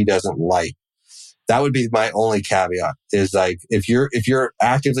that she doesn't like. That would be my only caveat, is like, if you're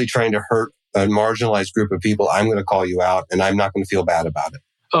actively trying to hurt a marginalized group of people, I'm going to call you out, and I'm not going to feel bad about it.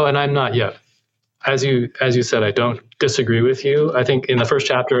 Oh, and I'm not yet. As you said, I don't disagree with you. I think in the first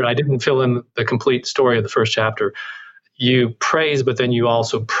chapter, I didn't fill in the complete story of the first chapter. You praise, but then you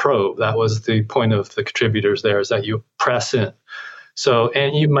also probe. That was the point of the contributors there, is that you press in. So,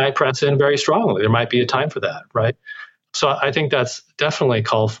 and you might press in very strongly. There might be a time for that, right? So I think that's definitely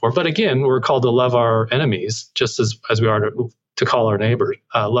called for. But again, we're called to love our enemies just as we are to call our neighbors,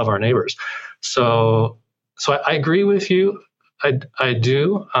 love our neighbors. So I agree with you. I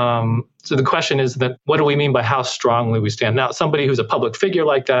do. So the question is that, what do we mean by how strongly we stand? Now, somebody who's a public figure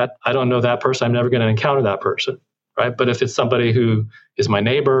like that, I don't know that person. I'm never going to encounter that person, right? But if it's somebody who is my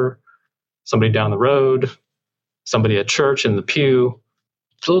neighbor, somebody down the road, somebody at church in the pew,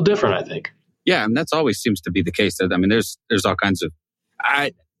 it's a little different, I think. Yeah, and that's always seems to be the case. I mean, there's all kinds of.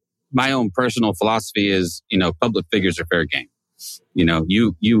 My own personal philosophy is, public figures are fair game. You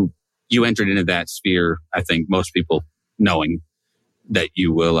entered into that sphere. I think most people knowing that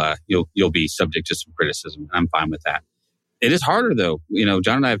you will, you'll be subject to some criticism. I'm fine with that. It is harder though.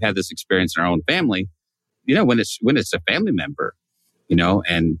 John and I have had this experience in our own family. When it's a family member,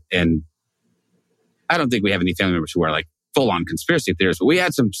 and I don't think we have any family members who are like full-on conspiracy theorists, but we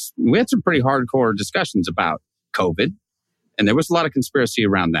had some pretty hardcore discussions about COVID, and there was a lot of conspiracy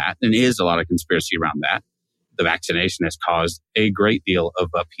around that, and is a lot of conspiracy around that. the vaccination has caused a great deal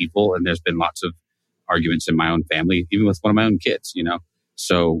of upheaval. And there's been lots of arguments in my own family, even with one of my own kids,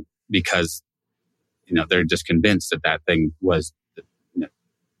 So because, they're just convinced that that thing was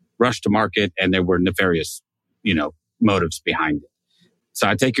rushed to market and there were nefarious, motives behind it. So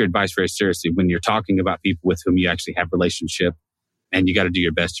I take your advice very seriously when you're talking about people with whom you actually have relationship, and you got to do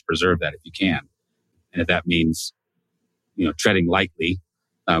your best to preserve that if you can. And if that means, treading lightly.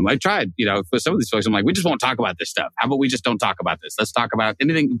 I tried, for some of these folks, I'm like, we just won't talk about this stuff. How about we just don't talk about this? Let's talk about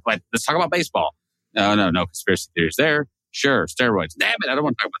anything, but let's talk about baseball. No conspiracy theories there. Sure, steroids. Damn it, I don't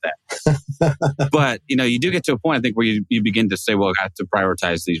want to talk about that. But, you do get to a point, I think, where you begin to say, well, I have to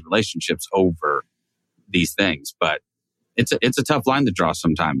prioritize these relationships over these things. But it's a tough line to draw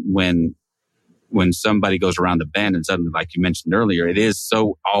sometime when somebody goes around the bend and suddenly, like you mentioned earlier, it is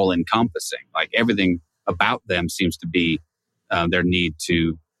so all-encompassing. Like everything about them seems to be their need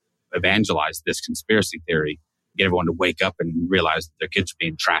to evangelize this conspiracy theory, get everyone to wake up and realize that their kids are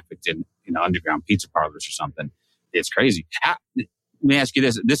being trafficked in underground pizza parlors or something. It's crazy. Let me ask you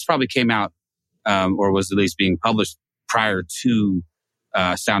this. This probably came out or was at least being published prior to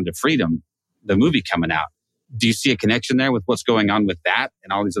Sound of Freedom, the movie coming out. Do you see a connection there with what's going on with that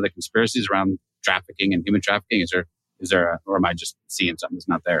and all these other conspiracies around trafficking and human trafficking? Is there or am I just seeing something that's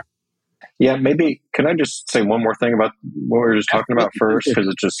not there? Yeah, maybe. Can I just say one more thing about what we were just talking about first? Because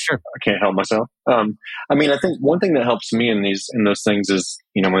it's just, sure. I can't help myself. I think one thing that helps me in those things is,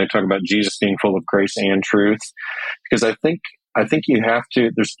 when they talk about Jesus being full of grace and truth, because I think you have to,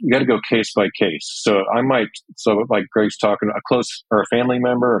 you got to go case by case. So like Greg's talking, a close or a family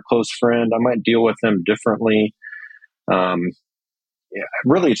member, a close friend, I might deal with them differently.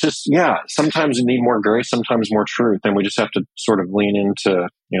 Really, it's just, sometimes you need more grace, sometimes more truth. And we just have to sort of lean into,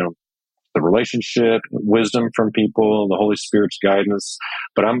 the relationship, wisdom from people, the Holy Spirit's guidance.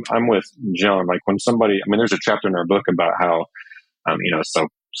 But I'm with John. Like when somebody, there's a chapter in our book about how, so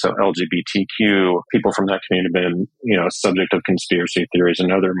LGBTQ people from that community have been, subject of conspiracy theories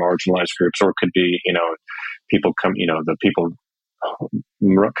and other marginalized groups, or it could be, people the people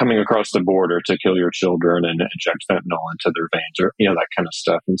coming across the border to kill your children and inject fentanyl into their veins, or that kind of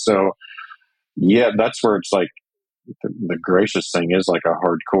stuff. And so, that's where it's like the gracious thing is like a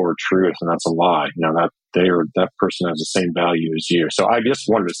hardcore truth, and that's a lie. That person has the same value as you. So I just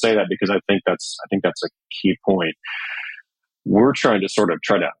wanted to say that because I think that's a key point. We're trying to sort of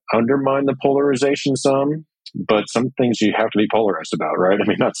try to undermine the polarization some, but some things you have to be polarized about, right?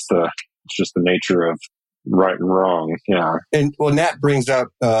 It's just the nature of right and wrong. Yeah. And that brings up,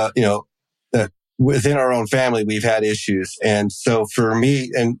 that within our own family, we've had issues. And so for me,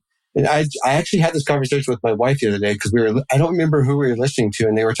 and I actually had this conversation with my wife the other day because I don't remember who we were listening to,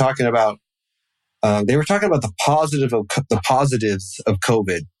 and they were talking about the positives of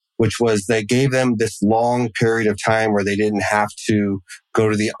COVID, which was they gave them this long period of time where they didn't have to go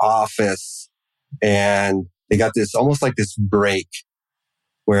to the office, and they got this almost like this break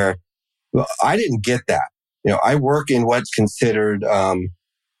where I didn't get that. I work in what's considered,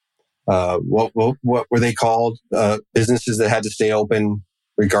 what were they called? Businesses that had to stay open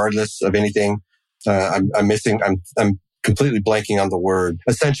regardless of anything. I'm completely blanking on the word.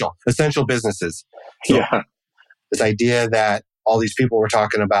 Essential businesses. So this idea that all these people were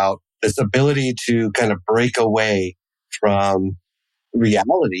talking about, this ability to kind of break away from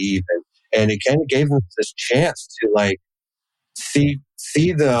reality even. And it kind of gave them this chance to like see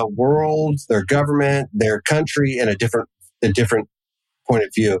the world, their government, their country in a different point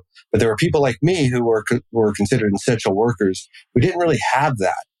of view. But there were people like me who were considered essential workers who didn't really have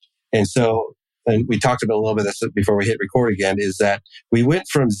that. And so, and we talked about a little bit of this before we hit record again, is that we went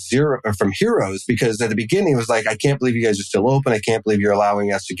from heroes, because at the beginning it was like, I can't believe you guys are still open. I can't believe you're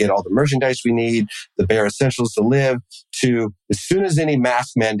allowing us to get all the merchandise we need, the bare essentials to live, to as soon as any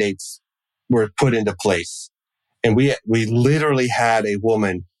mask mandates were put into place. And we literally had a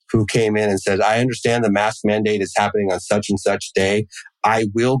woman who came in and said, I understand the mask mandate is happening on such and such day. I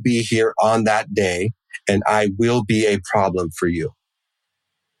will be here on that day, and I will be a problem for you.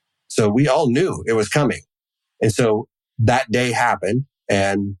 So we all knew it was coming. And so that day happened,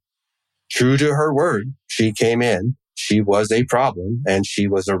 and true to her word, she came in, she was a problem, and she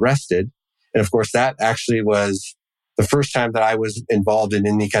was arrested. And of course, that actually was the first time that I was involved in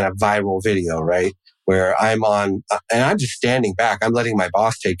any kind of viral video, right? Where I'm on, and I'm just standing back. I'm letting my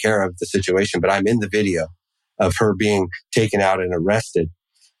boss take care of the situation, but I'm in the video of her being taken out and arrested.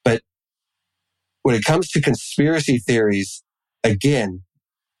 But when it comes to conspiracy theories, again,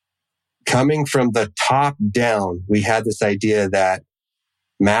 coming from the top down, we had this idea that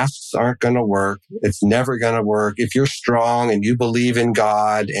masks aren't going to work. It's never going to work. If you're strong and you believe in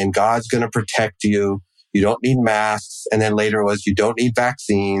God and God's going to protect you, you don't need masks. And then later it was, you don't need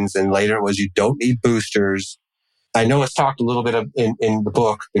vaccines. And later it was, you don't need boosters. I know it's talked a little bit in the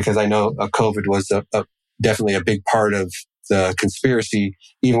book, because I know COVID was definitely a big part of the conspiracy,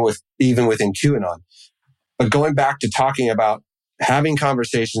 even within QAnon. But going back to talking about having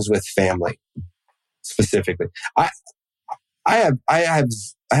conversations with family specifically, I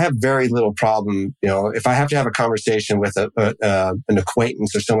have very little problem. If I have to have a conversation with an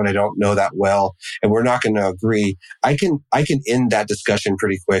acquaintance or someone I don't know that well, and we're not going to agree, I can end that discussion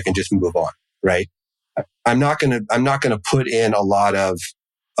pretty quick and just move on. Right? I'm not going to put in a lot of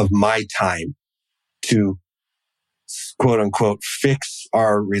my time to quote unquote fix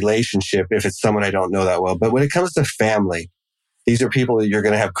our relationship if it's someone I don't know that well. But when it comes to family, these are people that you're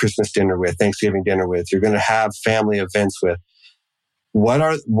going to have Christmas dinner with, Thanksgiving dinner with, you're going to have family events with. What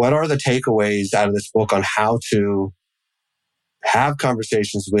are the takeaways out of this book on how to have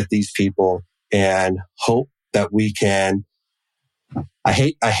conversations with these people and hope that we can? I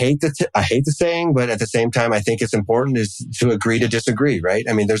hate the saying, but at the same time, I think it's important is to agree to disagree, right?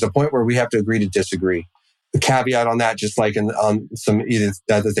 I mean, there's a point where we have to agree to disagree. The caveat on that, just like on some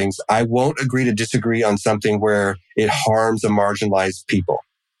other things, I won't agree to disagree on something where it harms a marginalized people.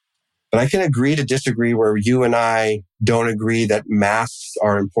 But I can agree to disagree where you and I don't agree that masks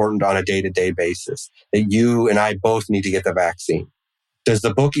are important on a day-to-day basis, that you and I both need to get the vaccine. Does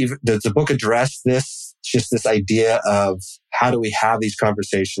the book address this, just this idea of how do we have these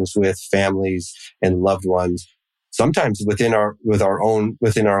conversations with families and loved ones, sometimes within our own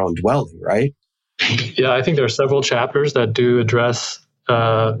dwelling, right? Yeah, I think there are several chapters that do address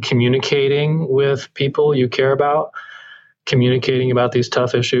communicating with people you care about, communicating about these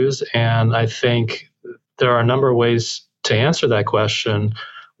tough issues. And I think there are a number of ways to answer that question.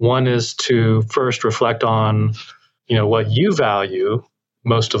 One is to first reflect on, what you value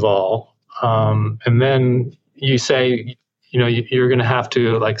most of all. And then you say, you're going to have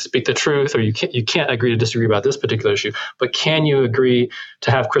to speak the truth, or you can't agree to disagree about this particular issue, but can you agree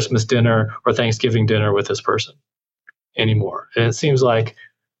to have Christmas dinner or Thanksgiving dinner with this person anymore? And it seems like,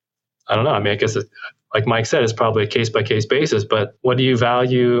 I don't know. I mean, I guess like Mike said, it's probably a case by case basis, but what do you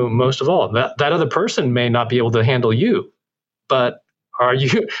value most of all? That other person may not be able to handle you, but are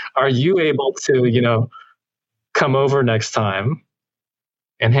you able to, come over next time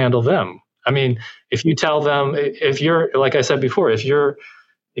and handle them? I mean, if you tell them, if you're, like I said before, if you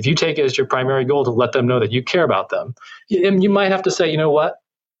take it as your primary goal to let them know that you care about them, you might have to say, you know what,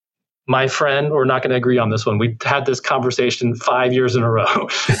 my friend, we're not going to agree on this one. We had this conversation 5 years in a row.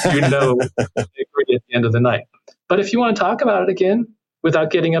 We agree at the end of the night. But if you want to talk about it again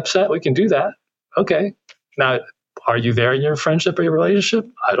without getting upset, we can do that. Okay. Now, are you there in your friendship or your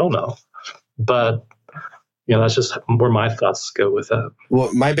relationship? I don't know. But that's just where my thoughts go with that.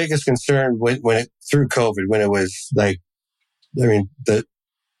 Well, my biggest concern through COVID, when it was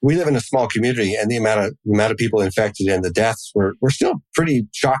we live in a small community, and the amount of people infected and the deaths were still pretty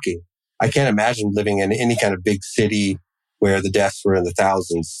shocking. I can't imagine living in any kind of big city where the deaths were in the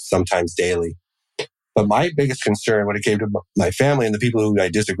thousands, sometimes daily. But my biggest concern when it came to my family and the people who I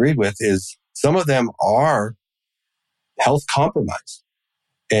disagreed with is some of them are health compromised.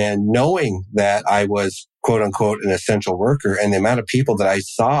 And knowing that I was, quote unquote, an essential worker, and the amount of people that I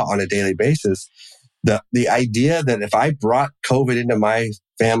saw on a daily basis, the idea that if I brought COVID into my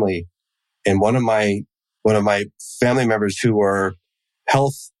family and one of my family members who were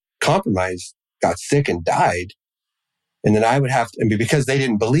health compromised got sick and died, and then I would have to, because they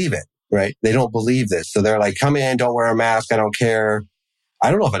didn't believe it, right? They don't believe this. So they're like, come in, don't wear a mask, I don't care.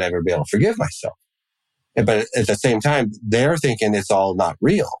 I don't know if I'd ever be able to forgive myself. But at the same time, they're thinking it's all not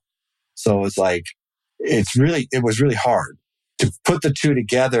real. So it's like, it was really hard to put the two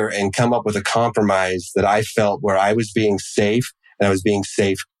together and come up with a compromise that I felt where I was being safe and I was being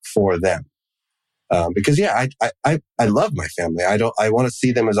safe for them. Because I love my family. I want to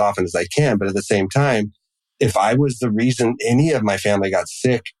see them as often as I can. But at the same time, if I was the reason any of my family got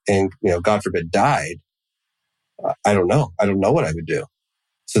sick and, God forbid, died, I don't know. I don't know what I would do.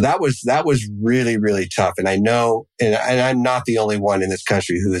 So that was really, really tough. And I know, and I'm not the only one in this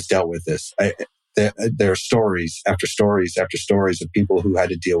country who has dealt with this. There are stories after stories after stories of people who had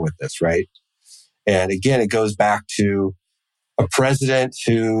to deal with this, right? And again, it goes back to a president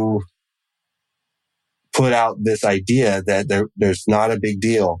who put out this idea that there's not a big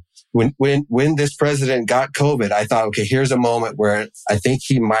deal. When this president got COVID, I thought, okay, here's a moment where I think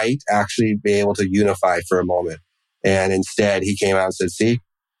he might actually be able to unify for a moment. And instead, he came out and said, see,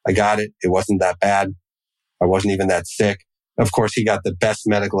 I got it. It wasn't that bad. I wasn't even that sick. Of course, he got the best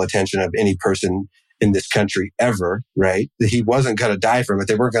medical attention of any person in this country ever, right? He wasn't going to die from it.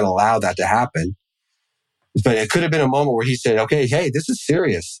 They weren't going to allow that to happen. But it could have been a moment where he said, okay, hey, this is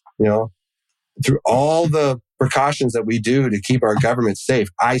serious. Through all the precautions that we do to keep our government safe,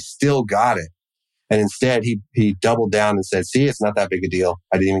 I still got it. And instead, he doubled down and said, see, it's not that big a deal.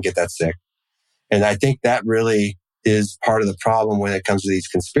 I didn't even get that sick. And I think that really is part of the problem when it comes to these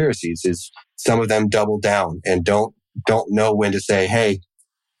conspiracies, is some of them double down and don't know when to say, hey,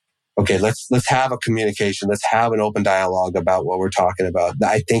 okay, let's have a communication. Let's have an open dialogue about what we're talking about.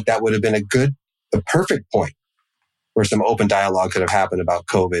 I think that would have been the perfect point where some open dialogue could have happened about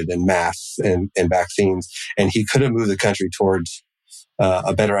COVID and masks and vaccines. And he could have moved the country towards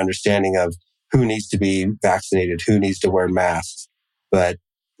a better understanding of who needs to be vaccinated, who needs to wear masks. But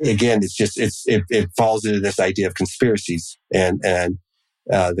again, it falls into this idea of conspiracies and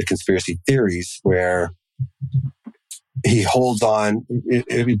the conspiracy theories where he holds on,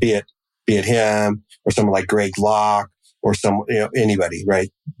 be it him or someone like Greg Locke or anybody, right?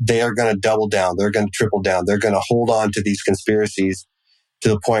 They are going to double down. They're going to triple down. They're going to hold on to these conspiracies to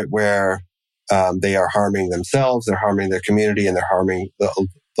the point where they are harming themselves, they're harming their community, and they're harming the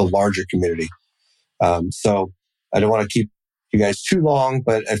larger community. So I don't want to keep you guys too long,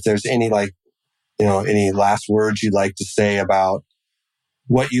 but if there's any any last words you'd like to say about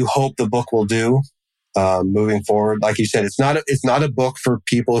what you hope the book will do moving forward. Like you said, it's not a book for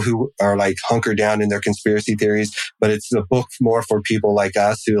people who are like hunkered down in their conspiracy theories, but it's a book more for people like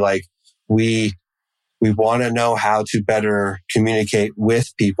us who we want to know how to better communicate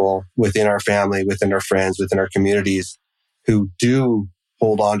with people within our family, within our friends, within our communities who do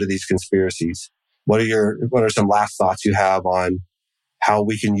hold on to these conspiracies. What are some last thoughts you have on how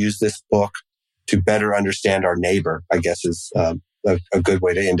we can use this book to better understand our neighbor, I guess is a good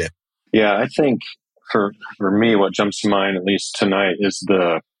way to end it. Yeah, I think for me, what jumps to mind, at least tonight, is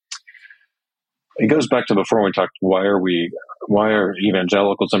it goes back to before we talked, why are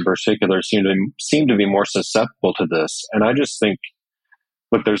evangelicals in particular seem to be more susceptible to this? And I just think,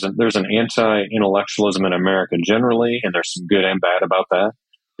 look, there's an anti-intellectualism in America generally, and there's some good and bad about that,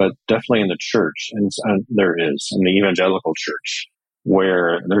 but definitely in the church, and there is in the evangelical church,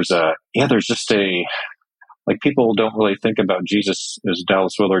 where there's just people don't really think about Jesus, as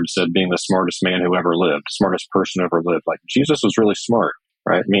Dallas Willard said, being the smartest man who ever lived, smartest person who ever lived. Like, Jesus was really smart,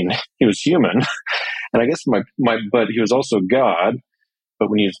 right? I mean, he was human, and I guess but he was also God. But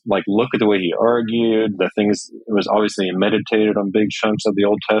when you look at the way he argued, the things, it was obviously meditated on big chunks of the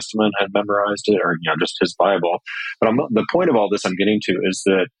Old Testament, had memorized it, or just his Bible. But the point of all this I'm getting to is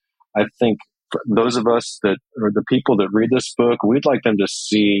that I think for those of us that are the people that read this book, we'd like them to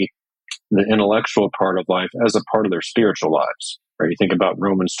see the intellectual part of life as a part of their spiritual lives. Right? You think about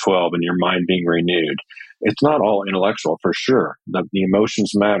Romans 12 and your mind being renewed. It's not all intellectual, for sure. The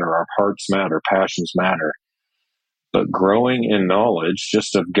emotions matter, our hearts matter, passions matter. But growing in knowledge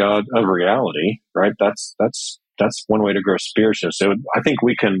just of God, of reality, right? That's one way to grow spiritually. So I think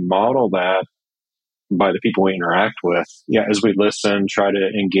we can model that by the people we interact with. Yeah, as we listen, try to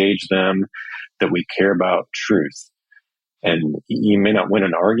engage them, that we care about truth. And you may not win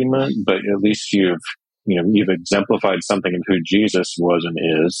an argument, but at least you've exemplified something of who Jesus was and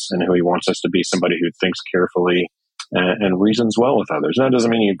is, and who he wants us to be, somebody who thinks carefully and reasons well with others. That doesn't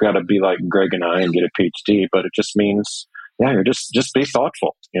mean you've got to be like Greg and I and get a PhD, but it just means, you're just be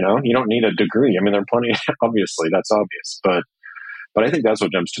thoughtful. You don't need a degree. I mean, there are plenty, obviously, that's obvious, but I think that's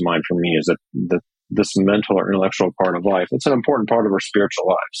what jumps to mind for me, is that this mental or intellectual part of life, it's an important part of our spiritual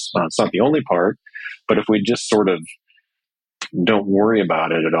lives. It's not the only part, but if we just sort of don't worry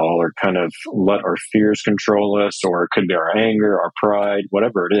about it at all, or kind of let our fears control us, or it could be our anger, our pride,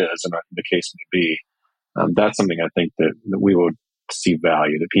 whatever it is, and the case may be, that's something I think that we would see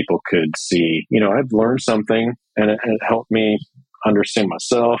value, that people could see, I've learned something, and it helped me understand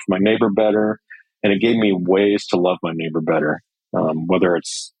myself, my neighbor better, and it gave me ways to love my neighbor better, whether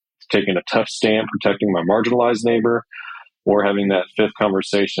it's taking a tough stand, protecting my marginalized neighbor, or having that fifth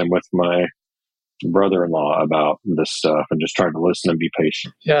conversation with my brother-in-law about this stuff, and just trying to listen and be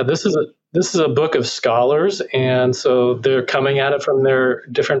patient. Yeah, this is a book of scholars, and so they're coming at it from their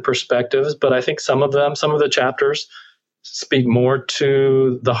different perspectives. But I think some of the chapters speak more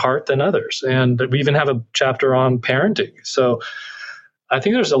to the heart than others. And we even have a chapter on parenting. So I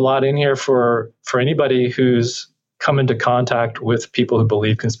think there's a lot in here for anybody who's come into contact with people who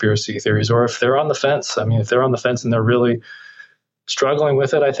believe conspiracy theories, or if they're on the fence. I mean, if they're on the fence and they're really struggling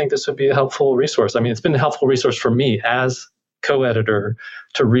with it, I think this would be a helpful resource. I mean, it's been a helpful resource for me as co-editor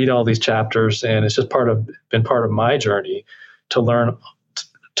to read all these chapters, and it's just been part of my journey to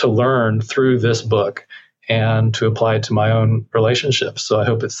learn through this book and to apply it to my own relationships. So I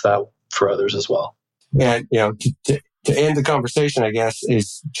hope it's that for others as well. And to end the conversation, I guess,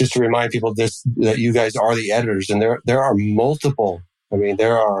 is just to remind people that you guys are the editors, and there are multiple. I mean,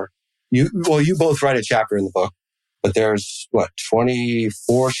 you both write a chapter in the book, but there's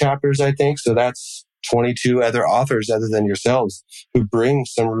 24 chapters, I think. So that's 22 other authors other than yourselves who bring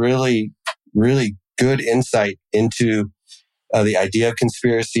some really, really good insight into the idea of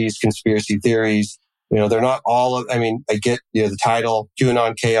conspiracies, conspiracy theories. They're not all I get, the title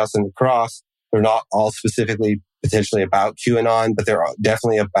QAnon, Chaos, and the Cross. They're not all specifically potentially about QAnon, but they're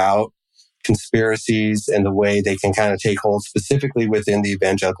definitely about conspiracies and the way they can kind of take hold specifically within the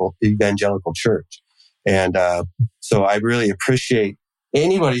evangelical church. And so I really appreciate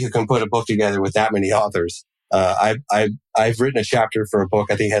anybody who can put a book together with that many authors. I've written a chapter for a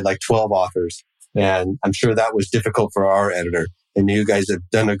book I think had like 12 authors, and I'm sure that was difficult for our editor. And you guys have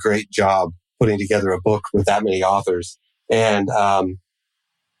done a great job putting together a book with that many authors. And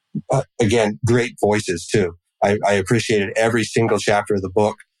again, great voices too. I appreciated every single chapter of the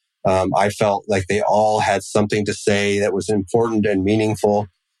book. I felt like they all had something to say that was important and meaningful.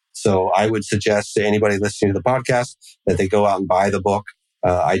 So I would suggest to anybody listening to the podcast that they go out and buy the book.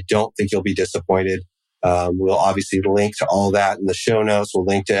 I don't think you'll be disappointed. We'll obviously link to all that in the show notes. We'll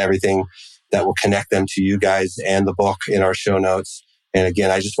link to everything that will connect them to you guys and the book in our show notes. And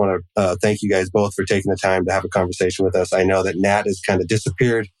again, I just want to thank you guys both for taking the time to have a conversation with us. I know that Nat has kind of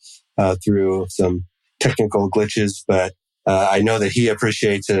disappeared through some technical glitches, but I know that he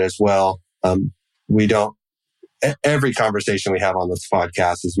appreciates it as well. Every conversation we have on this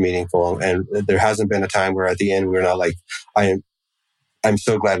podcast is meaningful, and there hasn't been a time where at the end we're not like, I'm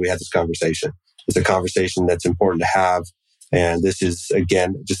so glad we had this conversation. It's a conversation that's important to have. And this is,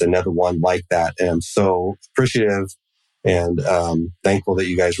 again, just another one like that. And I'm so appreciative and thankful that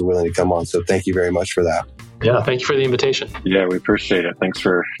you guys were willing to come on. So thank you very much for that. Yeah, thank you for the invitation. Yeah, we appreciate it. Thanks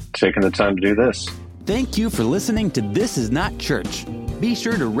for taking the time to do this. Thank you for listening to This Is Not Church. Be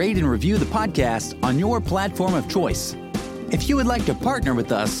sure to rate and review the podcast on your platform of choice. If you would like to partner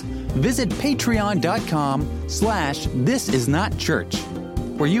with us, visit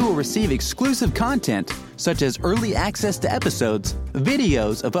patreon.com/thisisnotchurch, where you will receive exclusive content such as early access to episodes,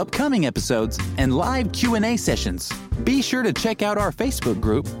 videos of upcoming episodes, and live Q&A sessions. Be sure to check out our Facebook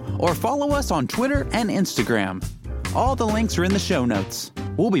group or follow us on Twitter and Instagram. All the links are in the show notes.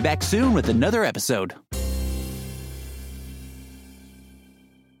 We'll be back soon with another episode.